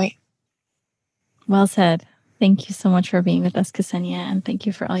the point? Well said. Thank you so much for being with us, Ksenia, and thank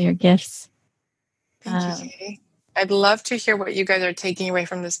you for all your gifts. Thank you, Katie. I'd love to hear what you guys are taking away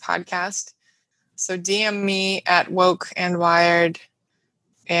from this podcast. So DM me at Woke and Wired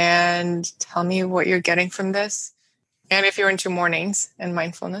and tell me what you're getting from this. And if you're into mornings and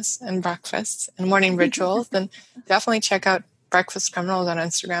mindfulness and breakfasts and morning rituals, then definitely check out Breakfast Criminals on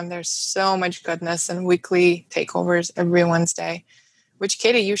Instagram. There's so much goodness and weekly takeovers every Wednesday, which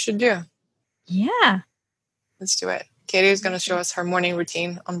Katie, you should do. Yeah. Let's do it. Katie is going to show us her morning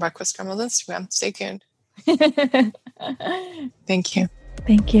routine on Breakfast Criminals Instagram. Stay tuned. Thank you.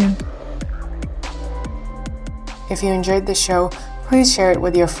 Thank you. If you enjoyed the show, please share it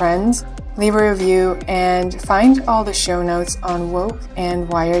with your friends, leave a review, and find all the show notes on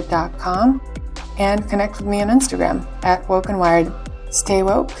wokeandwired.com and connect with me on Instagram at wokeandwired. Stay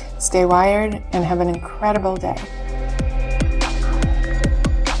woke, stay wired, and have an incredible day.